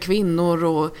förtrycka kvinnor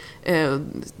och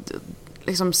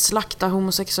liksom slakta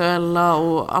homosexuella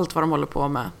och allt vad de håller på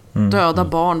med. Döda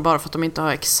barn bara för att de inte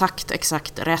har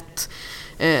exakt rätt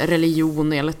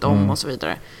religion enligt dem och så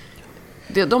vidare.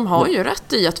 De har ju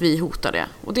rätt i att vi hotar det.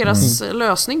 Och deras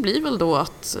lösning blir väl då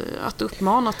att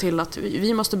uppmana till att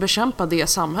vi måste bekämpa det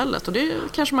samhället. Och det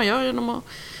kanske man gör genom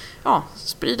att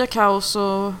sprida kaos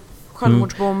och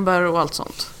självmordsbomber och allt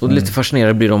sånt. Och lite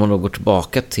fascinerande blir det om man då går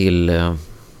tillbaka till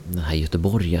den här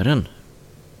göteborgaren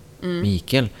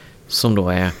Mikael, som då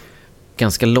är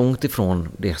ganska långt ifrån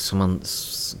det som man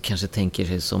kanske tänker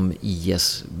sig som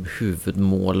IS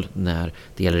huvudmål när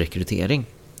det gäller rekrytering.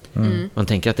 Man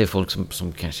tänker att det är folk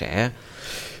som kanske är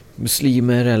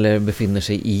muslimer eller befinner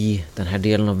sig i den här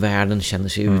delen av världen, känner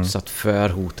sig utsatt för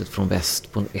hotet från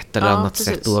väst på ett eller annat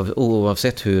sätt,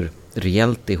 oavsett hur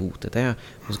reellt det hotet är.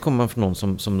 Och så kommer man från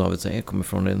någon som David säger, kommer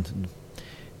från en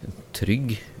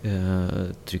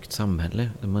tryggt samhälle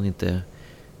där man inte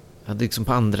hade liksom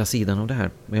på andra sidan av det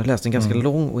här. Men jag läste en ganska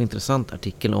lång och intressant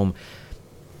artikel om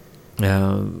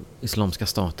Islamiska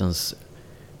statens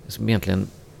som egentligen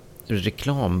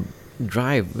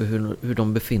reklamdrive, hur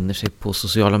de befinner sig på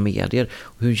sociala medier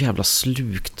och hur jävla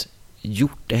slukt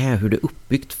gjort det här, hur det är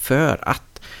uppbyggt för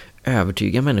att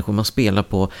övertyga människor. Man spelar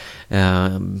på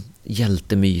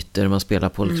hjältemyter, man spelar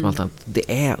på liksom allt annat.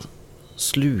 Det är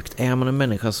slukt. Är man en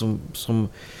människa som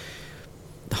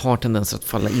har tendens att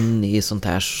falla in i sånt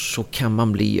här, så kan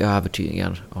man bli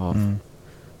övertygad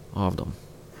av dem.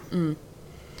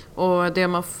 Och det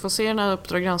man får se i den här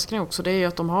Uppdrag granskning också, det är ju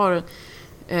att de har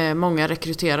många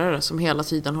rekryterare som hela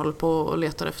tiden håller på och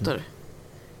letar efter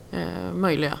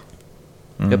möjliga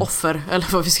offer, eller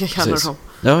vad vi ska kalla dem.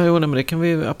 Ja, men det kan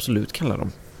vi absolut kalla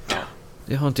dem.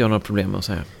 Det har inte jag några problem med att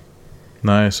säga.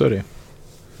 Nej, så är det.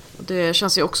 Det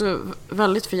känns ju också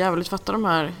väldigt förjävligt. Fatta de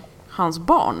här, hans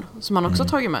barn som han också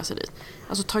tagit med sig dit.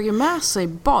 Alltså tagit med sig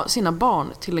sina barn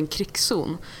till en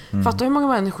krigszon. Fatta hur många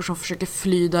människor som försöker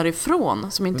fly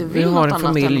därifrån, som inte vill något annat. Vi har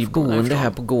en familj boende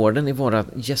här på gården i våra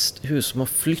gästhus som har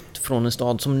flytt från en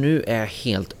stad som nu är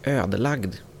helt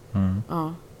ödelagd.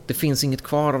 Ja. Det finns inget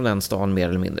kvar av den staden mer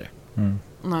eller mindre.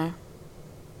 Nej.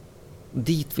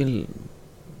 Dit vill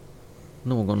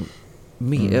någon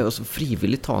alltså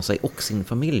frivilligt ta sig och sin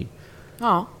familj.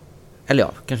 Ja. Eller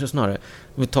ja, kanske snarare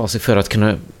vill ta sig för att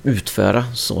kunna utföra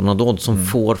sådana dåd som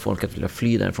får folk att vilja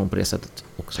fly därifrån på det sättet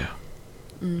också.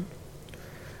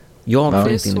 Jag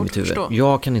får inte in i mitt huvud.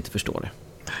 Jag kan inte förstå det.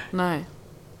 Nej.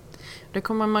 Det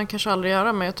kommer man kanske aldrig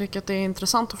göra, men jag tycker att det är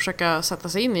intressant att försaka sätta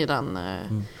sig in i den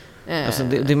alltså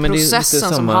processen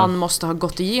som han måste ha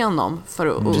gått igenom för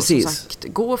att som sagt,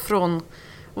 gå från att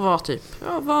vara typ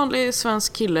vanlig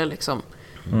svensk kille liksom,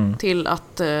 till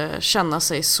att känna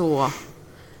sig så.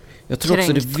 Jag tror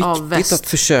också det är viktigt att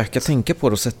försöka tänka på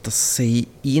det och sätta sig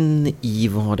in i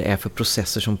vad det är för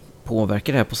processer som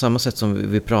påverkar det här, på samma sätt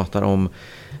som vi pratar om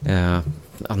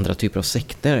andra typer av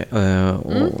sekter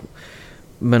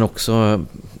men också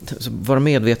vara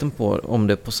medveten om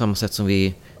det på samma sätt som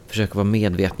vi försöker vara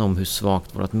medvetna om hur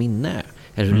svagt vårt minne är.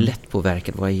 Eller hur lätt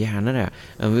påverkad våra hjärnor är.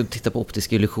 Vi tittar på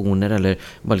optiska illusioner eller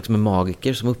bara liksom en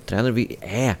magiker som uppträder. Vi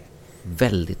är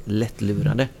väldigt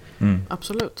lättlurade.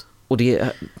 Absolut. Och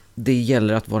det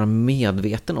gäller att vara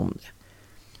medveten om det.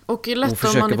 Och är lätt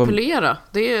att manipulera.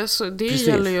 Det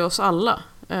gäller ju oss alla.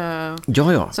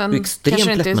 Sen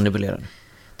extremt lätt manipulerad.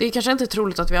 Det är kanske inte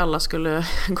troligt att vi alla skulle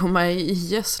gå med i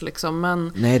IS liksom,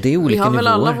 men nej, det är olika vi har väl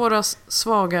nivåer. Alla våra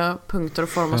svaga punkter och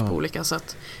formas på olika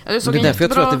sätt. Det är därför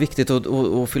jag tror att det är viktigt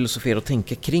att filosofera och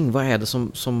tänka kring vad är det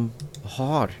som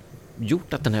har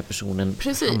gjort att den här personen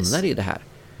hamnar i det här.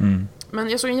 Men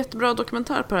jag såg en jättebra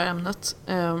dokumentär på det här ämnet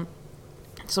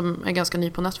som är ganska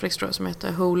ny på Netflix tror jag, som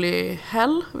heter Holy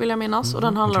Hell vill jag minnas, och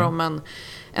den handlar om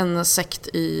en sekt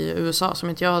i USA som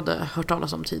inte jag hade hört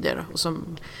talas om tidigare och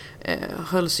som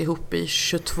hölls ihop i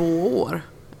 22 år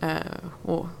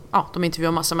och de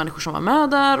intervjuade massa människor som var med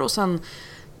där och sen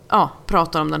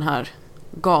pratar om den här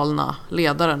galna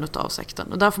ledaren utav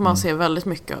sekten, och där får man se väldigt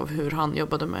mycket av hur han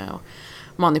jobbade med att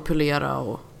manipulera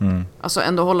och alltså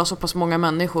ändå hålla så pass många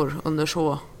människor under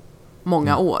så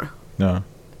många år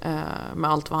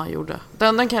med allt vad han gjorde.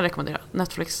 Den kan jag rekommendera.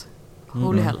 Netflix,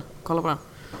 Holy Hell, kolla på den.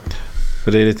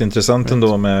 För det är lite intressant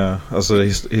ändå med alltså,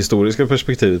 historiska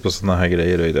perspektivet på sådana här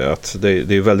grejer är det att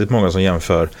det är väldigt många som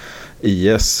jämför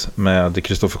IS med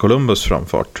Kristoffer Columbus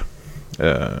framfart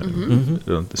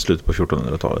runt slutet på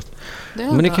 1400-talet.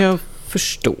 Men det kan jag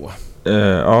förstå.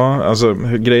 Alltså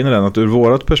grejen är den att ur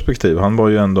vårat perspektiv, han var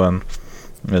ju ändå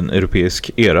en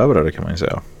europeisk erövrare kan man ju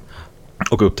säga.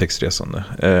 Och upptäcktsresande.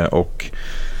 Och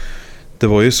det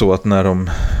var ju så att när de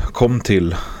kom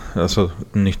till alltså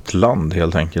ett nytt land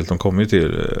helt enkelt, de kom ju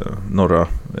till norra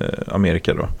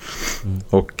Amerika då.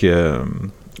 Och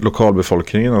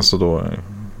lokalbefolkningen, alltså då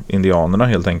indianerna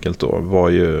helt enkelt då, var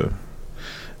ju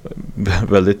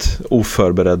väldigt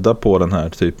oförberedda på den här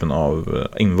typen av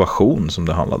invasion som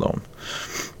det handlade om.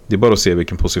 Det är bara att se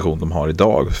vilken position de har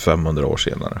idag 500 år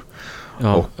senare.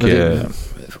 Ja,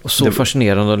 och så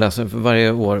fascinerande att läsa. För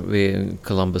varje år vid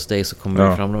Columbus Day så kommer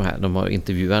det fram de här. De har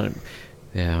intervjuat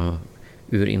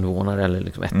urinvånare eller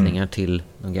liksom ättlingar till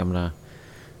de gamla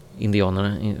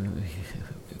indianerna,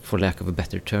 for lack of a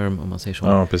better term om man säger så.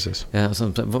 Ja, precis.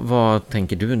 Så, vad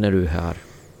tänker du när du hör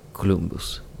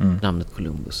Columbus? Namnet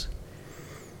Columbus.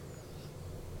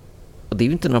 Och det är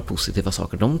ju inte några positiva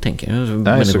saker de tänker.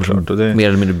 Nej, såklart. Det mer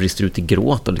eller mindre brister ut i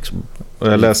gråt och liksom och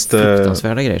jag läste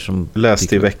fruktansvärda grejer som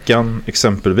i veckan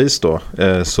exempelvis då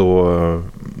så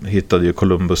hittade ju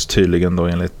Columbus tydligen då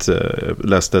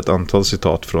läste ett antal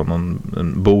citat från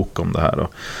en bok om det här då.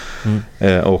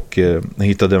 Och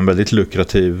hittade en väldigt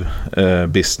lukrativ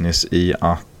business i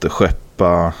att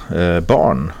skeppa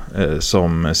barn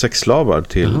som sexslavar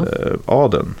till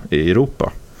adeln i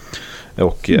Europa.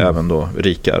 Och även då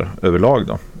rikar överlag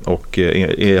då. Och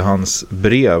i hans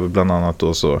brev bland annat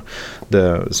då, så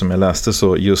det som jag läste,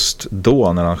 så just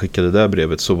då när han skickade det där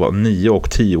brevet så var 9- och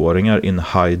 10-åringar in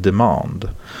high demand.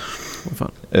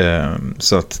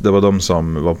 Så att det var de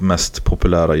som var mest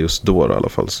populära just då i alla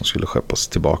fall, som skulle skeppas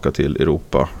tillbaka till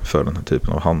Europa för den här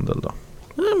typen av handel då.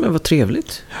 Ja, men vad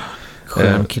trevligt.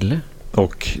 Skön kille.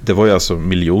 Och det var ju alltså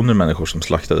miljoner människor som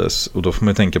slaktades. Och då får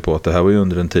man tänka på att det här var ju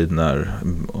under en tid när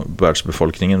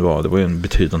världsbefolkningen det var ju en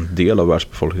betydande del av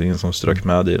världsbefolkningen som strök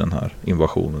med i den här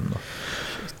invasionen då.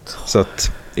 Så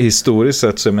att historiskt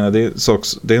sett så jag menar,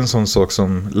 det är en sån sak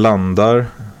som landar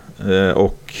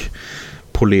och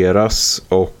poleras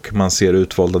och man ser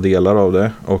utvalda delar av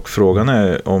det. Och frågan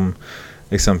är om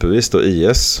exempelvis då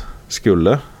IS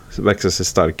skulle växa sig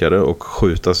starkare och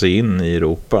skjuta sig in i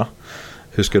Europa.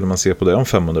 Hur skulle man se på det om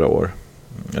 500 år?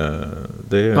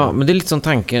 Ja, men det är lite som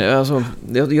tanken. Alltså,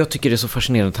 jag tycker det är så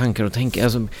fascinerande tankar att tänka.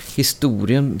 Alltså,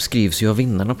 historien skrivs ju av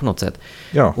vinnarna på något sätt.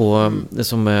 Ja. Och det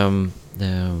som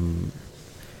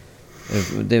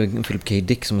det är Philip K.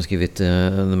 Dick som har skrivit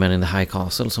The Man in the High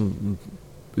Castle, som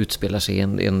utspelar sig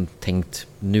i en tänkt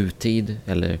nutid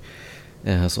eller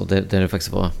så där det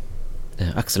faktiskt var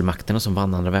axelmakterna som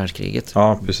vann andra världskriget.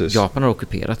 Ja, precis. Japan har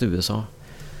ockuperat USA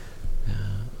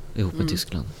ihop med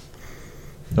Tyskland.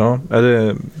 Ja, det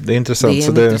är intressant.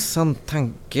 Det är en intressant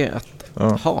tanke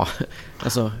att ha.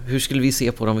 Alltså, hur skulle vi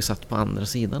se på det om vi satt på andra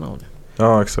sidan av det?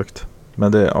 Ja, exakt.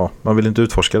 Men man vill inte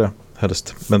utforska det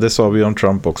helst. Men det sa vi om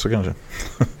Trump också kanske.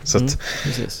 Så att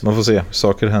man får se,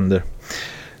 saker händer.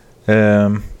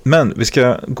 Men vi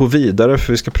ska gå vidare,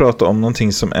 för vi ska prata om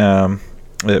någonting som är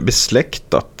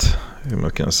besläktat, hur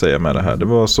man kan säga, med det här. Det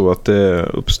var så att det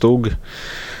uppstod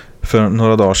för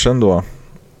några dagar sedan då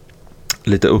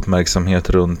lite uppmärksamhet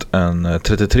runt en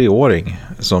 33-åring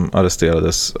som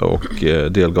arresterades och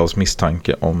delgavs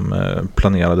misstanke om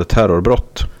planerade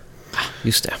terrorbrott.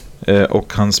 Just det.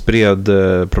 Och han spred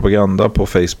propaganda på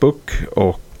Facebook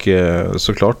och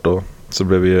såklart då så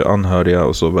blev ju anhöriga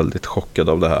och så väldigt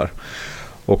chockade av det här.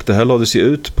 Och det här lades ju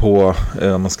ut på,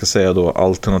 man ska säga då,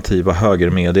 alternativa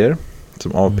högermedier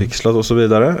som avpixlat och så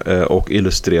vidare, och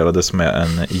illustrerades med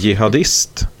en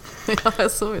jihadist. Ja,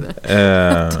 jag såg det.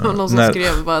 Det var någon som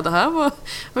skrev bara, det här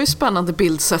var ju spännande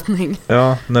bildsättning.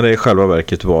 Ja, när det i själva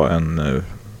verket var en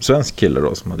svensk kille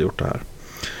då som hade gjort det här.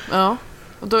 Ja,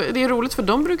 och då, det är roligt för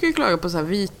de brukar ju klaga på så här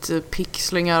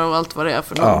vitpixlingar och allt vad det är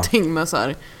för någonting med så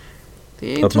här.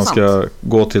 Det är intressant. Att man ska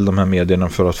gå till de här medierna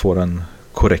för att få den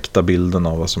korrekta bilden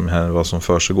av vad som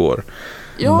försiggår.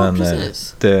 Ja, men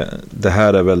precis. Det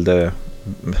här är väl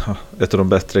ett av de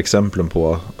bättre exemplen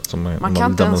på som man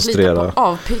kan inte ens lita på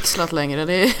avpixlat längre.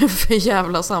 Det är för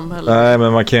jävla samhälle. Nej,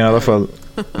 men man kan i alla fall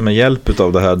med hjälp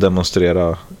av det här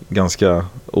demonstrera ganska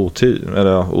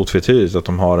otvetydigt att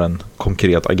de har en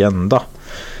konkret agenda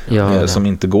som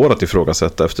inte går att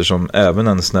ifrågasätta, eftersom även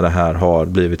ens när det här har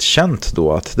blivit känt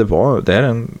då att det är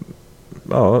en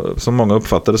som många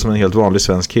uppfattade som en helt vanlig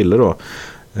svensk kille då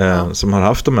som har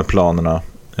haft de här planerna,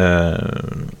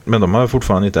 men de har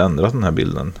fortfarande inte ändrat den här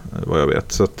bilden vad jag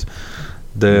vet, så att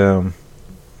det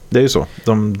är ju så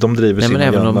de driver sin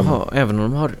agenda. Även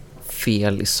om de har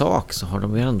fel i sak så har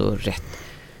de ju ändå rätt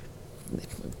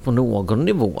på någon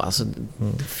nivå. Alltså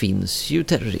det finns ju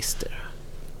terrorister.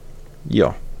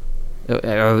 Ja.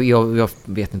 Jag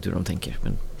vet inte hur de tänker,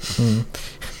 men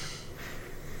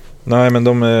nej,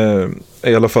 men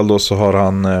i alla fall då så har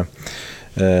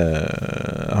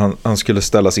han skulle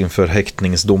ställas inför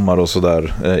häktningsdomar och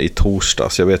sådär i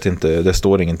torsdags. Jag vet inte, det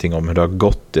står ingenting om hur det har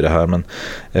gått i det här, men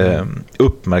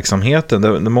uppmärksamheten,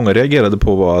 det många reagerade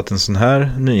på var att en sån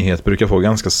här nyhet brukar få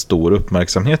ganska stor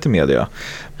uppmärksamhet i media.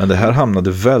 Men det här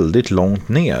hamnade väldigt långt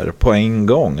ner på en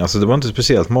gång. Alltså det var inte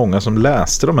speciellt många som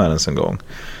läste de här ens en gång.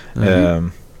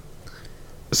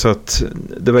 Så att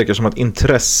det verkar som att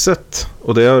intresset,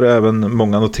 och det har även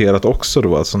många noterat också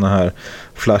då, att sådana här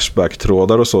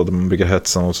flashback-trådar och så, där man brukar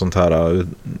hetsa och sånt här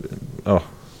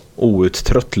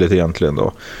outtröttligt egentligen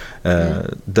då.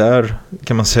 Där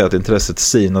kan man säga att intresset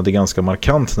sinade ganska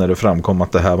markant när det framkom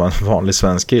att det här var en vanlig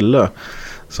svensk kille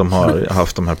som har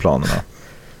haft de här planerna.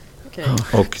 Okay.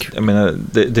 Och jag menar,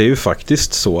 det är ju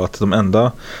faktiskt så att de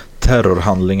enda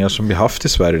terrorhandlingar som vi haft i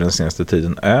Sverige den senaste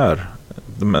tiden är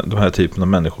de här typen av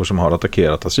människor som har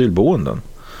attackerat asylboenden.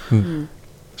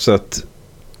 Så att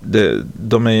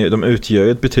de utgör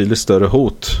ett betydligt större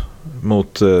hot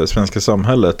mot svenska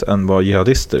samhället än vad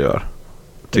jihadister gör,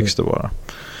 tycks det vara.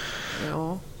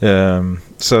 Ja.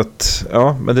 Så att,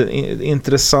 ja, men det är en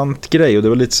intressant grej, och det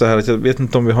var lite så här att jag vet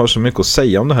inte om vi har så mycket att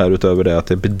säga om det här utöver det att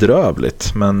det är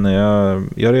bedrövligt, men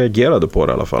jag reagerade på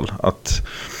det i alla fall, att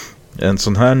en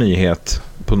sån här nyhet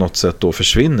på något sätt då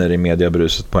försvinner i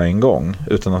mediebruset på en gång,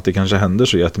 utan att det kanske händer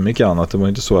så jättemycket annat. Det var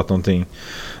inte så att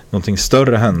någonting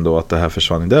större hände och att det här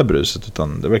försvann i det bruset,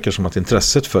 utan det verkar som att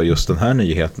intresset för just den här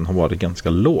nyheten har varit ganska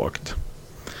lågt.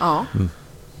 Ja.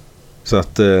 Så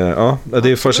att, ja,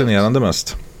 det är fascinerande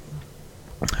mest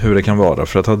hur det kan vara.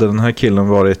 För att hade den här killen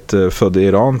varit född i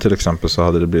Iran till exempel, så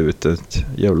hade det blivit ett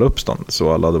jävla uppstånd.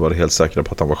 Så alla hade varit helt säkra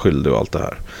på att han var skyldig och allt det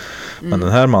här. Men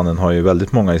den här mannen har ju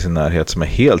väldigt många i sin närhet som är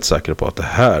helt säkra på att det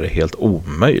här är helt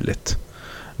omöjligt.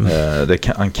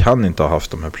 Han kan inte ha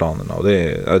haft de här planerna, och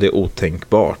det är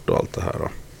otänkbart och allt det här då.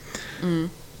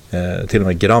 Till och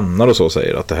med grannar och så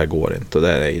säger att det här går inte, och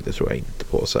det tror jag inte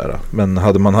på så här. Men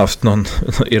hade man haft någon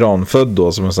Iranfödd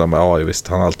då som sa, ja visst,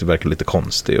 han alltid verkar lite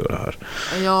konstig och det här.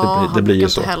 Ja, det blir ju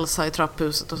inte så. Hälsa i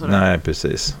trapphuset och sådär. Nej,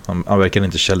 precis. Han verkar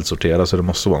inte källsortera, så det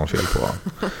måste vara något fel på honom.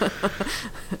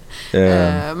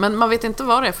 Men man vet inte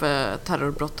vad det är för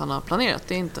terrorbrott han har planerat.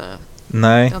 Det är inte...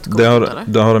 Nej,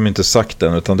 det har de inte sagt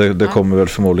än, utan det kommer väl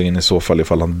förmodligen i så fall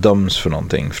ifall han döms för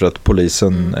någonting. För att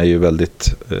polisen är ju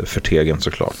väldigt förtegen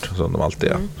såklart, som de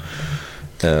alltid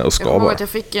är. Och ska jag kommer ihåg vara. att jag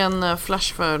fick en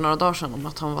flash för några dagar sedan om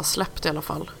att han var släppt i alla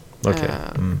fall. Okay.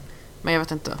 Men jag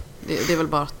vet inte. Det är väl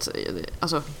bara att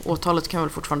alltså, åtalet kan väl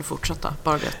fortfarande fortsätta,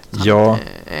 bara det att han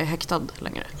är häktad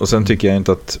längre. Och sen tycker jag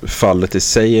inte att fallet i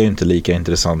sig är inte lika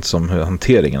intressant som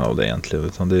hanteringen av det egentligen,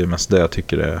 utan det är mest det jag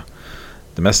tycker är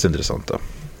det mest intressanta.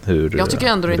 Jag tycker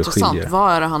ändå det är intressant. Skiljer.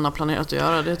 Vad är det han har planerat att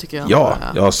göra? Det tycker jag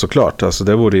ja, såklart. Alltså,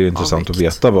 det vore ju intressant att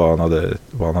veta vad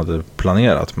han hade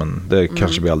planerat, men det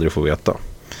kanske vi aldrig får veta.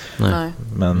 Nej.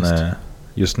 Men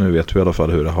just nu vet vi i alla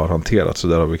fall hur det har hanterats, så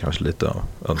där har vi kanske lite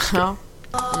att önska. Ja.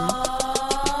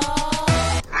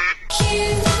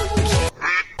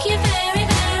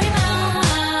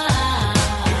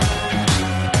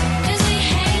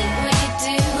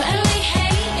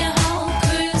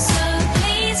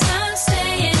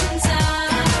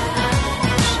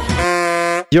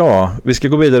 Ja, vi ska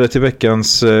gå vidare till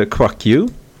veckans Quack You.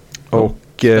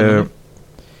 Och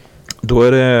då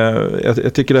är det,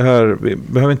 jag tycker det här, vi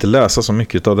behöver inte läsa så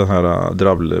mycket av den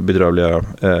här bedrövliga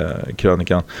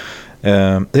krönikan. Det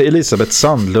är Elisabeth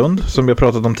Sandlund som vi har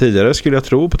pratat om tidigare, skulle jag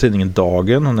tro, på tidningen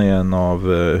Dagen. Hon är en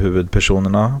av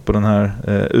huvudpersonerna på den här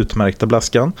utmärkta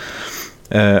blaskan.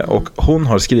 Och hon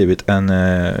har skrivit en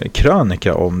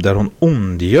krönika om där hon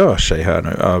ondgör sig här nu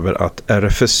över att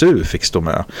RFSU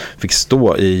fick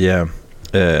stå i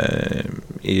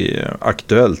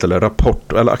Aktuellt eller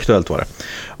Rapport, eller Aktuellt var det,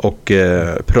 och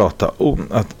prata om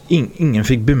att ingen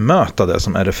fick bemöta det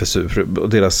som RFSU och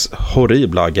deras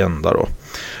horribla agenda då.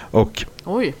 Och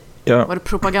oj, var det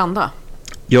propaganda?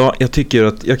 Ja, jag tycker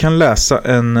att jag kan läsa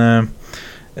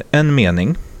en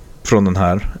mening från den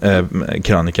här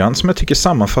krönikan som jag tycker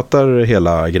sammanfattar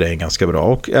hela grejen ganska bra,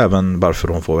 och även varför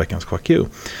hon får veckans Quack You.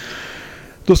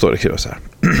 Då står det så här.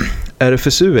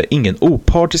 RFSU är ingen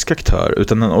opartisk aktör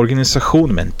utan en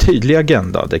organisation med en tydlig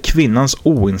agenda där kvinnans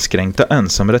oinskränkta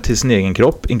ensamrätt till sin egen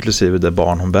kropp, inklusive det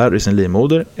barn hon bär i sin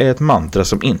livmoder, är ett mantra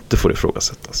som inte får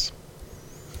ifrågasättas.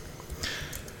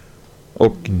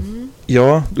 Och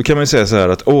ja, då kan man ju säga så här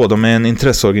att de är en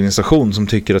intresseorganisation som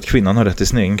tycker att kvinnan har rätt till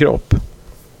sin egen kropp.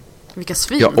 Vilka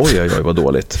svin. Ja, oj, vad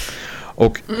dåligt.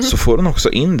 Och så får hon också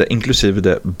in det, inklusive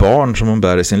det barn som hon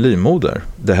bär i sin livmoder.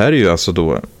 Det här är ju alltså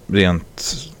då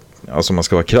rent, alltså man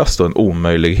ska vara krass då, en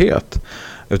omöjlighet.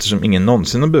 Eftersom ingen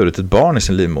någonsin har burit ett barn i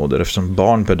sin livmoder, eftersom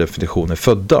barn per definition är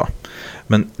födda.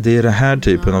 Men det är den här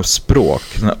typen av språk,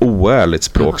 den här oärligt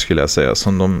språk skulle jag säga,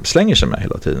 som de slänger sig med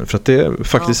hela tiden. För att det är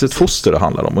faktiskt ett foster det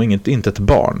handlar om och inte ett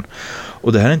barn.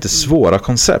 Och det här är inte svåra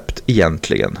koncept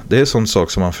egentligen. Det är sån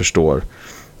sak som man förstår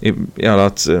i alla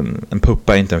att en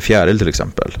puppa är inte en fjäril till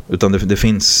exempel, utan det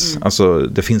finns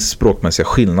det finns språkmässiga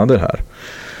skillnader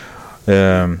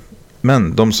här.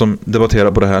 Men de som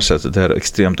debatterar på det här sättet, det här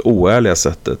extremt oärliga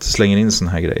sättet, slänger in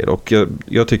såna här grejer. Och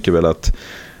jag tycker väl att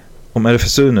om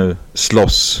RFSU nu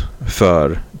slåss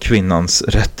för kvinnans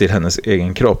rätt till hennes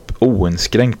egen kropp,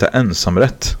 oinskränkta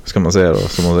ensamrätt ska man säga då,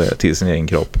 som hon säger, till sin egen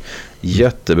kropp,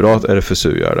 jättebra att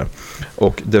RFSU gör det.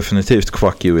 Och definitivt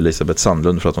Quack You Elisabeth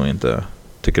Sandlund för att hon inte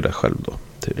tycker det själv då,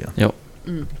 tydligen. Ja.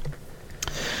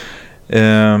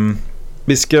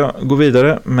 Vi ska gå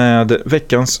vidare med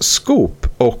veckans scoop,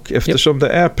 och eftersom det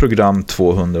är program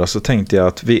 200 så tänkte jag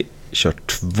att vi kör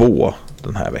 2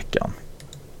 den här veckan.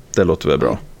 Det låter väl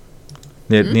bra.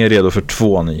 Ni är redo för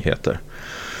 2 nyheter.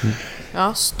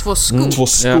 Ja, två skop. Två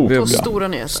stora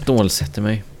nyheter. Stålsätter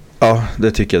mig. Ja,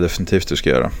 det tycker jag definitivt du ska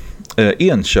göra.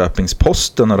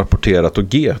 Enköpingsposten har rapporterat och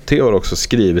GT har också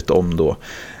skrivit om då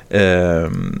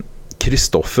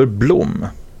Kristoffer Blom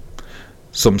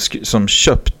som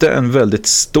köpte en väldigt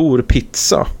stor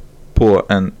pizza på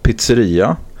en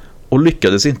pizzeria och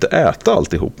lyckades inte äta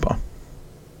alltihopa.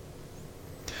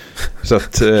 Så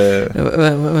att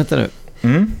vänta nu.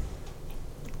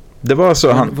 Det var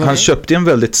alltså han köpte en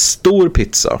väldigt stor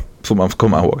pizza, får man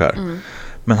komma ihåg här.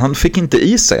 Men han fick inte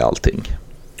i sig allting.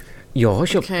 Jag har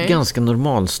köpt ganska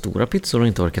normalstora pizzor och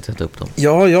inte orkat äta upp dem.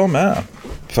 Ja, jag med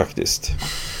faktiskt.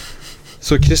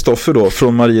 Så Kristoffer då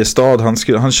från Mariestad,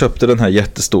 han köpte den här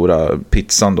jättestora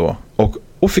pizzan då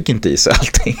och fick inte i sig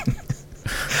allting.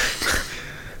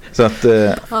 Så att,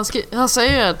 han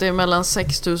säger ju att det är mellan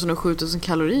 6,000 och 7,000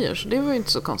 kalorier, så det var ju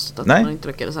inte så konstigt att man inte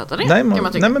lyckades äta det.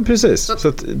 Nej, men precis. Så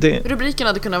att rubriken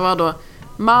hade kunnat vara då: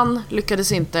 man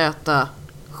lyckades inte äta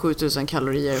 7,000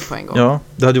 kalorier på en gång. Ja,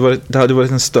 det hade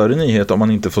varit en större nyhet om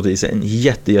man inte fått i sig en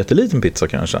jätteliten pizza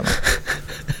kanske.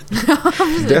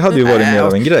 Det hade ju varit mer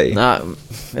av en grej. Nej,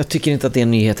 jag tycker inte att det är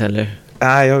en nyhet heller.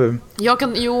 Nej,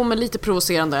 men lite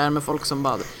provocerande är med folk som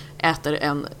bara äter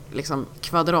en liksom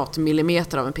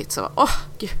kvadratmillimeter av en pizza.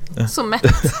 Gud, så mätt.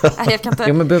 Nej, jag kan inte.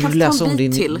 Ja, men behöver du läsa om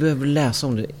det? Behöver läsa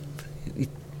om det?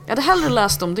 Jag hade hellre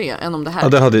läst om det än om det här.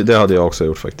 Ja, det hade jag också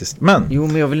gjort faktiskt. Men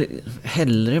jag vill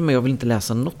hellre, men jag vill inte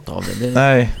läsa något av det.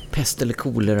 Nej. Pest eller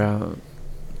kolera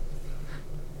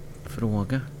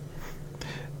fråga.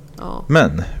 Ja.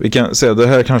 Men vi kan säga att det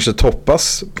här kanske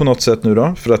toppas på något sätt nu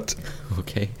då, för att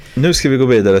nu ska vi gå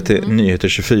vidare till Nyheter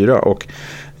 24, och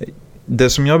det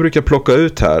som jag brukar plocka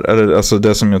ut här, eller alltså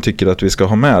det som jag tycker att vi ska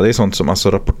ha med, det är sånt som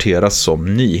alltså rapporteras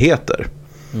som nyheter.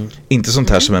 Inte sånt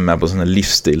här som är med på såna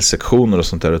livsstilssektioner och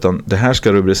sånt där, utan det här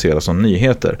ska rubriceras som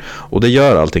nyheter. Och det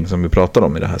gör allting som vi pratar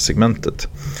om i det här segmentet.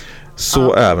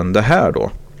 Så även det här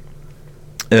då.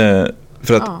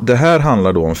 För att det här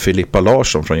handlar då om Filippa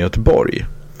Larsson från Göteborg.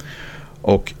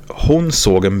 Och hon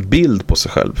såg en bild på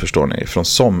sig själv, förstår ni,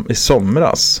 från i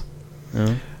somras.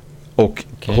 Och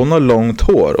hon har långt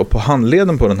hår, och på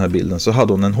handleden på den här bilden så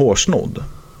hade hon en hårsnodd.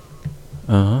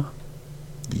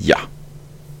 Ja.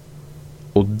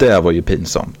 Och det var ju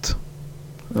pinsamt.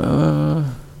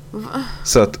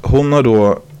 Så att hon har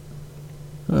då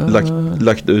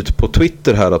lagt ut på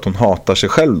Twitter här att hon hatar sig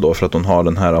själv då för att hon har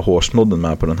den här hårsnodden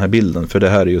med på den här bilden. För det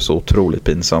här är ju så otroligt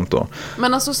pinsamt då.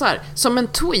 Men alltså så här, som en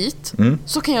tweet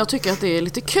så kan jag tycka att det är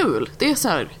lite kul. Det är så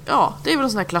här, det är väl en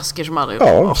sån här klassiker som alla gjort.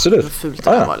 Ja, absolut. Fult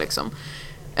det var liksom.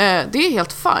 Det är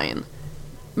helt fine.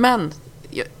 Men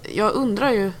jag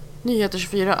undrar ju, Nyheter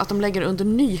 24, att de lägger under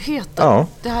nyheter. Ja.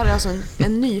 Det här är alltså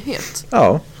en nyhet.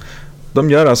 Ja. De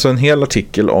gör alltså en hel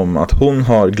artikel om att hon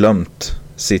har glömt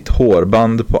sitt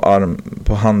hårband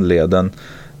på handleden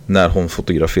när hon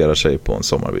fotograferar sig på en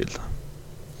sommarbild.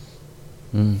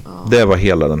 Det var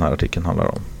hela den här artikeln handlar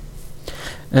om.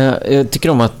 Jag tycker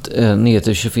om att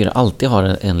Nyheter 24 alltid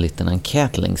har en liten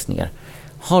enkät längst ner.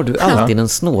 Har du alltid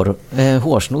en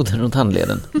hårsnodd runt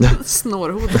handleden?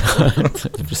 Snårhod.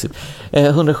 Precis.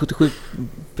 177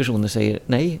 personer säger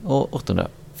nej och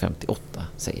 858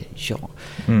 säger ja.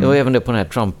 Det var även det på den här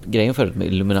Trump-grejen förut med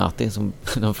Illuminati, som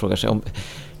de frågar sig om.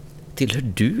 Tillhör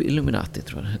du Illuminati,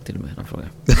 tror jag till och med de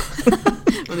frågar.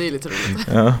 Och det är lite roligt.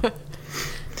 Ja.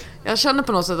 Jag känner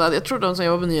på något sätt att jag tror de som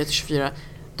jobbar på Nyheter 24,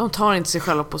 de tar inte sig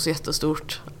själva på så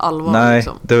jättestort allvar. Nej,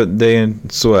 liksom.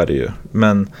 Så är det ju.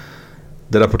 Men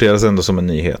det rapporteras ändå som en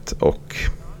nyhet och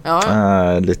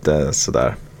lite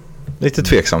sådär. Lite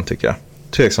tveksamt tycker jag.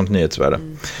 Tveksamt nyhetsvärde.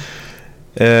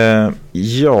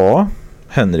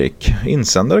 Henrik,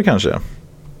 insändare kanske?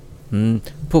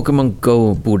 Pokémon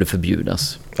Go borde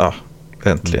förbjudas. Ja,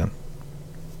 äntligen.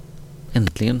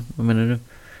 Äntligen? Vad menar du?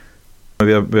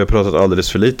 Vi har pratat alldeles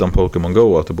för lite om Pokémon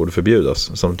Go, att det borde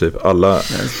förbjudas. Som typ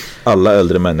alla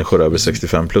äldre människor över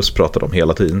 65 plus pratar om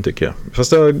hela tiden, tycker jag.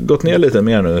 Fast det har gått ner lite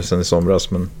mer nu sen i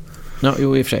somras. Men... Ja,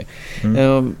 jo, i och för sig.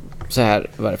 Så här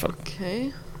i varje fall.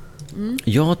 Okej.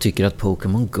 Jag tycker att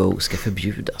Pokémon Go ska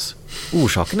förbjudas.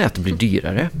 Orsaken är att det blir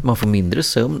dyrare, man får mindre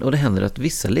sömn och det händer att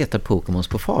vissa letar Pokémons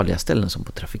på farliga ställen som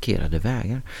på trafikerade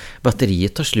vägar.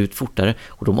 Batteriet tar slut fortare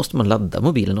och då måste man ladda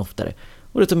mobilen oftare.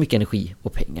 Och det tar mycket energi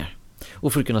och pengar.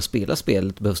 Och för att kunna spela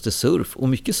spelet behövs det surf, och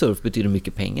mycket surf betyder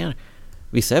mycket pengar.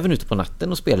 Vissa är även ute på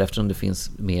natten och spelar eftersom det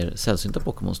finns mer sällsynta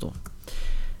Pokémons då.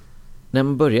 När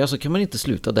man börjar så kan man inte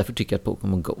sluta, därför tycker jag att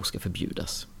Pokémon Go ska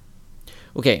förbjudas.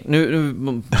 Okej,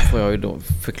 nu får jag ju då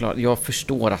förklara. Jag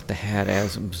förstår att det här är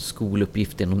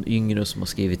skoluppgift, det är någon yngre som har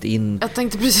skrivit in. Jag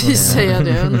tänkte precis säga det,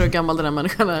 jag undrar hur gammal den här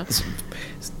människan är.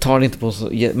 Tar det inte på så,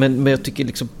 men jag tycker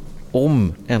liksom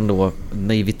om ändå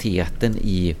naiviteten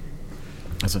i...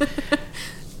 Alltså,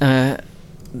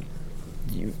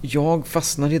 jag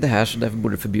fastnar i det här, så därför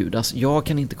borde det förbjudas. Jag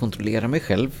kan inte kontrollera mig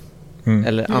själv.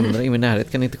 Eller andra i min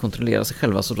närhet kan inte kontrollera sig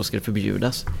själva, så då ska det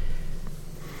förbjudas.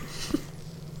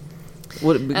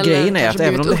 Och eller grejen är att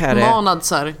även om det här uppmanad,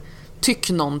 så här, tyck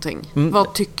någonting.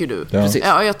 Vad tycker du?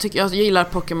 Ja, jag gillar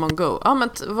Pokémon Go. Ja, men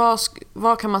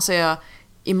vad kan man säga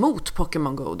emot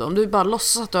Pokémon Go då? Om du bara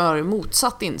låtsas att du har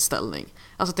motsatt inställning.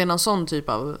 Alltså att det är någon sån typ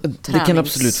av tränings... Det kan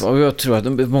absolut vara. Och jag tror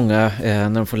att många, när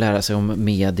de får lära sig om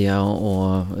media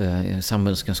och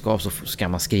samhällskunskap, så ska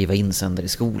man skriva insändare i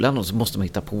skolan och så måste man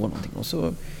hitta på någonting. Och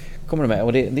så kommer de med.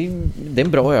 Och det är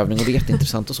en bra övning och det är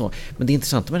jätteintressant och så. Men det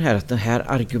intressanta med det här är att den här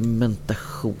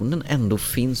argumentationen ändå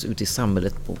finns ute i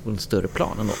samhället på en större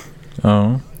plan ändå.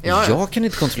 Ja. Jag kan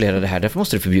inte kontrollera det här, därför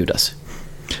måste det förbjudas.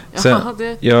 Sen,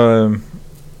 jag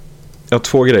har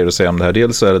 2 grejer att säga om det här.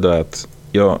 Dels är det då att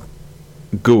jag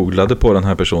googlade på den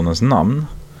här personens namn.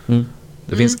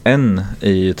 Det finns en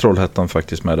i Trollhättan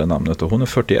faktiskt med det namnet, och hon är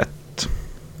 41.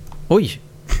 Oj!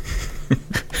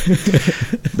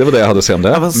 Det var det jag hade att säga om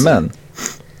det. Men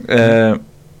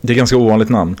det är ganska ovanligt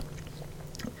namn.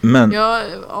 Men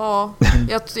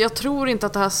jag tror inte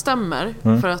att det här stämmer.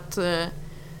 För att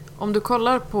om du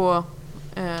kollar på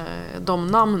de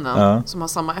namnen som har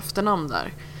samma efternamn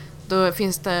där, då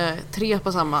finns det 3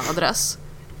 på samma adress.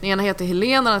 Den ena heter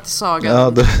Helena, den heter Saga. Ja,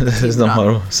 de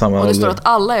har samma och det ålder. står att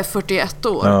alla är 41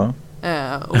 år.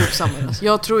 Och samma adress.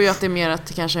 Jag tror ju att det är mer att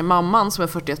det kanske är mamman som är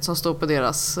 41 som står på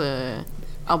deras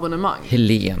abonnemang.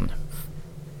 Helen.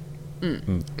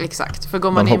 Exakt. För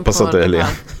går man hoppas på att det är Helen.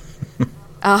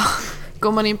 Ja,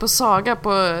 går man in på Saga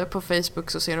på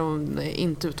Facebook, så ser hon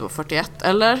inte ut att vara 41,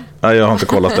 eller? Ja, jag har inte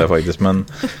kollat det faktiskt, men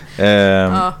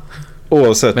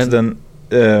oavsett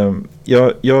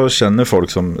jag känner folk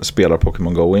som spelar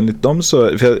Pokémon Go. Enligt dem så,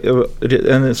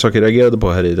 en sak jag reagerade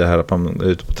på här i det här att man är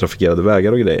ute på trafikerade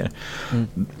vägar och grejer.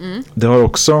 Det har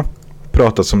också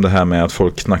pratats om det här med att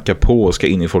folk knackar på och ska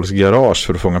in i folks garage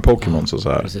för att fånga Pokémon och så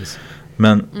här. Precis.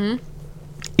 Men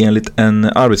enligt en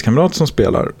arbetskamrat som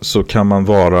spelar så kan man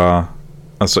vara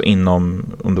alltså inom,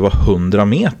 om det var 100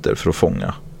 meter för att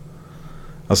fånga.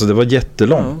 Alltså det var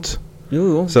jättelångt.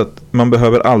 Jo. Så att man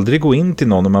behöver aldrig gå in till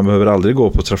någon, och man behöver aldrig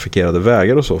gå på trafikerade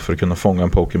vägar och så för att kunna fånga en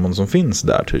Pokémon som finns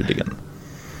där tydligen.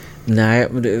 Nej,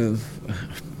 men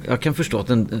jag kan förstå att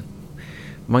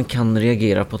man kan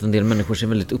reagera på att en del människor ser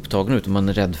väldigt upptagna ut och man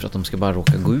är rädd för att de ska bara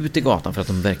råka gå ut i gatan för att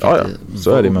de verkar inte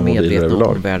vara medvetna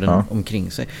om världen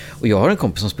omkring sig. Och jag har en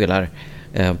kompis som spelar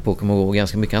Pokémon Go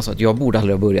ganska mycket. Han sa att jag borde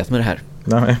aldrig ha börjat med det här.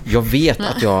 Nej. Jag vet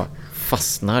att jag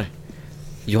fastnar.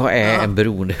 Jag är en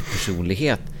beroende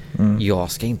personlighet.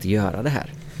 Jag ska inte göra det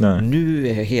här. Nej. Nu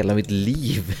är hela mitt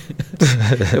liv.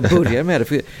 Jag börjar med det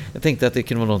för jag tänkte att det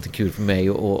kunde vara något kul för mig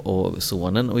och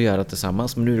sonen att göra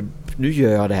tillsammans. Men nu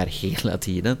gör jag det här hela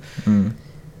tiden.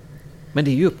 Men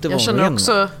det är ju upp till var och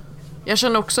en. Jag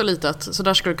känner också lite att så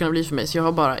där skulle det kunna bli för mig. Så jag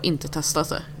har bara inte testat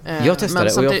det. Jag testade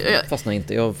det och jag fastnade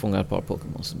inte. Jag fångar ett par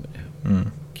Pokémon.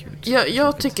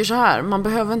 Jag tycker så här. Man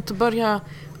behöver inte börja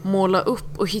måla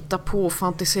upp och hitta på och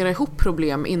fantisera ihop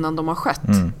problem innan de har skett.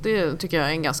 Det tycker jag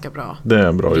är en ganska bra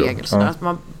regel. Så att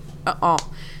man,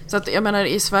 så att jag menar,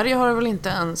 i Sverige har det väl inte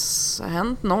ens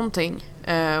hänt någonting.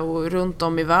 Och runt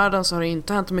om i världen så har det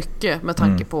inte hänt mycket med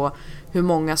tanke på hur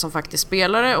många som faktiskt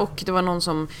spelade. Och det var någon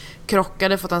som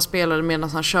krockade för att han spelade medan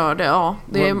han körde. Ja,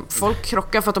 folk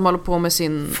krockar för att de håller på med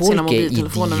sina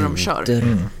mobiltelefoner när de kör.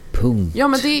 Punkt. Ja,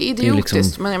 men det är idiotiskt. Det är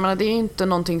liksom... Men jag menar, det är inte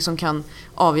någonting som kan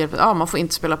avhjälpa. Man får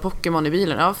inte spela Pokémon i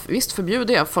bilen. Ja, visst, förbjud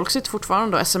det. Folk sitter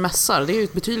fortfarande och smsar. Det är ju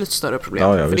ett betydligt större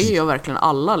problem. För det gör verkligen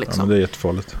alla liksom. Ja, men det är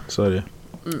jättefarligt. Så är det.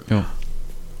 Ja.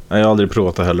 Jag har aldrig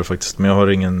provat det heller faktiskt. Men jag har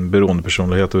ingen beroende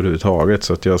personlighet överhuvudtaget.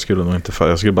 Så att jag skulle nog inte...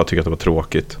 Jag skulle bara tycka att det var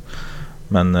tråkigt.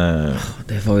 Men...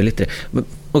 Det var ju lite...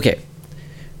 Okej.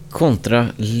 Kontra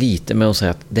lite med att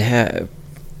säga att det här...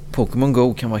 Pokémon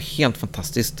Go kan vara helt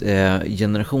fantastiskt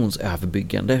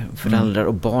generationsöverbyggande. Föräldrar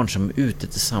och barn som är ute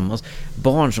tillsammans.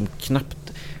 Barn som knappt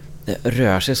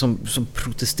rör sig, som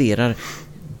protesterar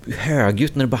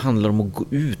högljutt när det bara handlar om att gå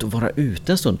ut och vara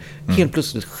ute en stund. Helt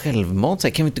plötsligt självmant. Så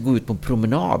här, kan vi inte gå ut på en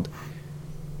promenad?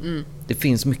 Det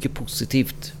finns mycket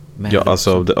positivt med det.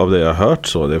 Alltså av det jag har hört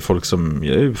så. Det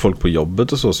är folk på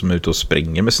jobbet och så som är ute och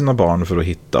springer med sina barn för att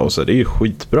hitta. Och så det är ju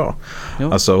skitbra.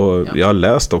 Ja. Alltså, jag har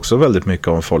läst också väldigt mycket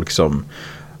om folk som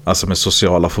alltså med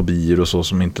sociala fobier och så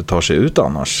som inte tar sig ut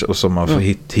annars. Och som har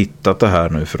hittat det här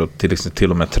nu för att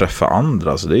till och med träffa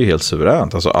andra. Så det är ju helt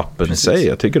suveränt. Alltså appen i sig,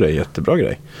 jag tycker det är en jättebra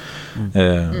grej.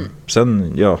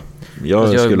 Sen, jag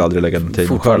skulle aldrig lägga den tiden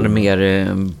fortfarande själv.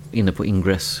 Mer inne på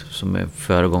Ingress som är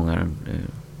föregångaren.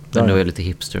 Men nu är jag lite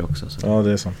hipster också. Så. Ja,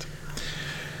 det är sant.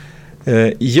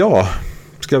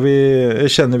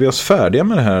 Känner vi oss färdiga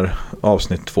med det här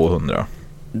avsnitt 200?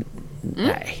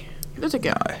 Nej. Det tycker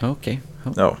jag. Nej. Okej.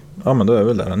 Ja, men då är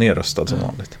väl där nerröstad som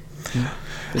vanligt.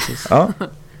 Precis. Ja.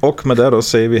 Och med det då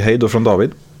säger vi hej då från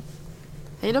David.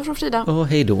 Hej då från Frida. Och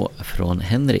hej då från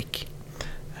Henrik.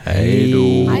 Hej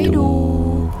då. Hej då.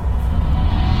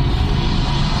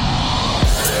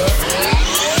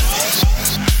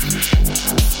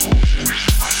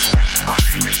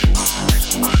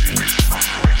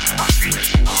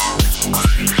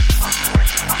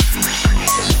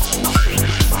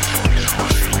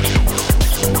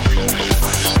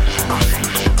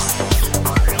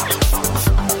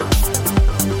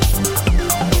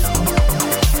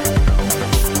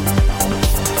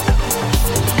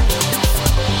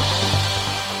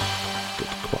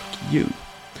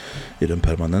 I den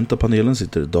permanenta panelen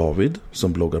sitter David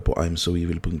som bloggar på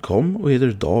imsoevil.com och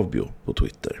heter Davbio på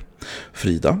Twitter.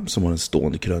 Frida som har en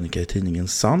stående krönika i tidningen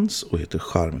Sans och heter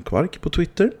Charmkvark på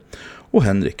Twitter. Och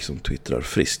Henrik som twittrar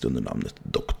friskt under namnet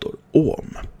Dr.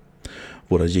 Ohm.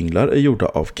 Våra jinglar är gjorda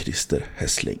av Christer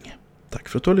Hässling. Tack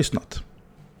för att du har lyssnat.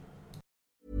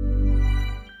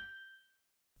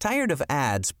 Tired of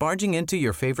ads barging into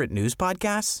your favorite news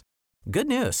podcasts? Good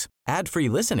news. Ad-free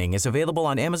listening is available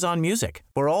on Amazon Music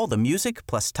for all the music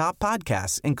plus top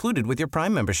podcasts included with your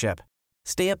Prime membership.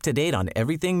 Stay up to date on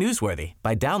everything newsworthy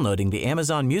by downloading the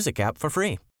Amazon Music app for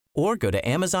free or go to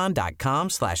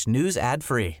amazon.com/news ad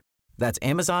free. That's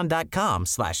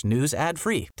amazon.com/news ad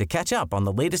free to catch up on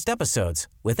the latest episodes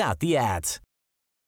without the ads.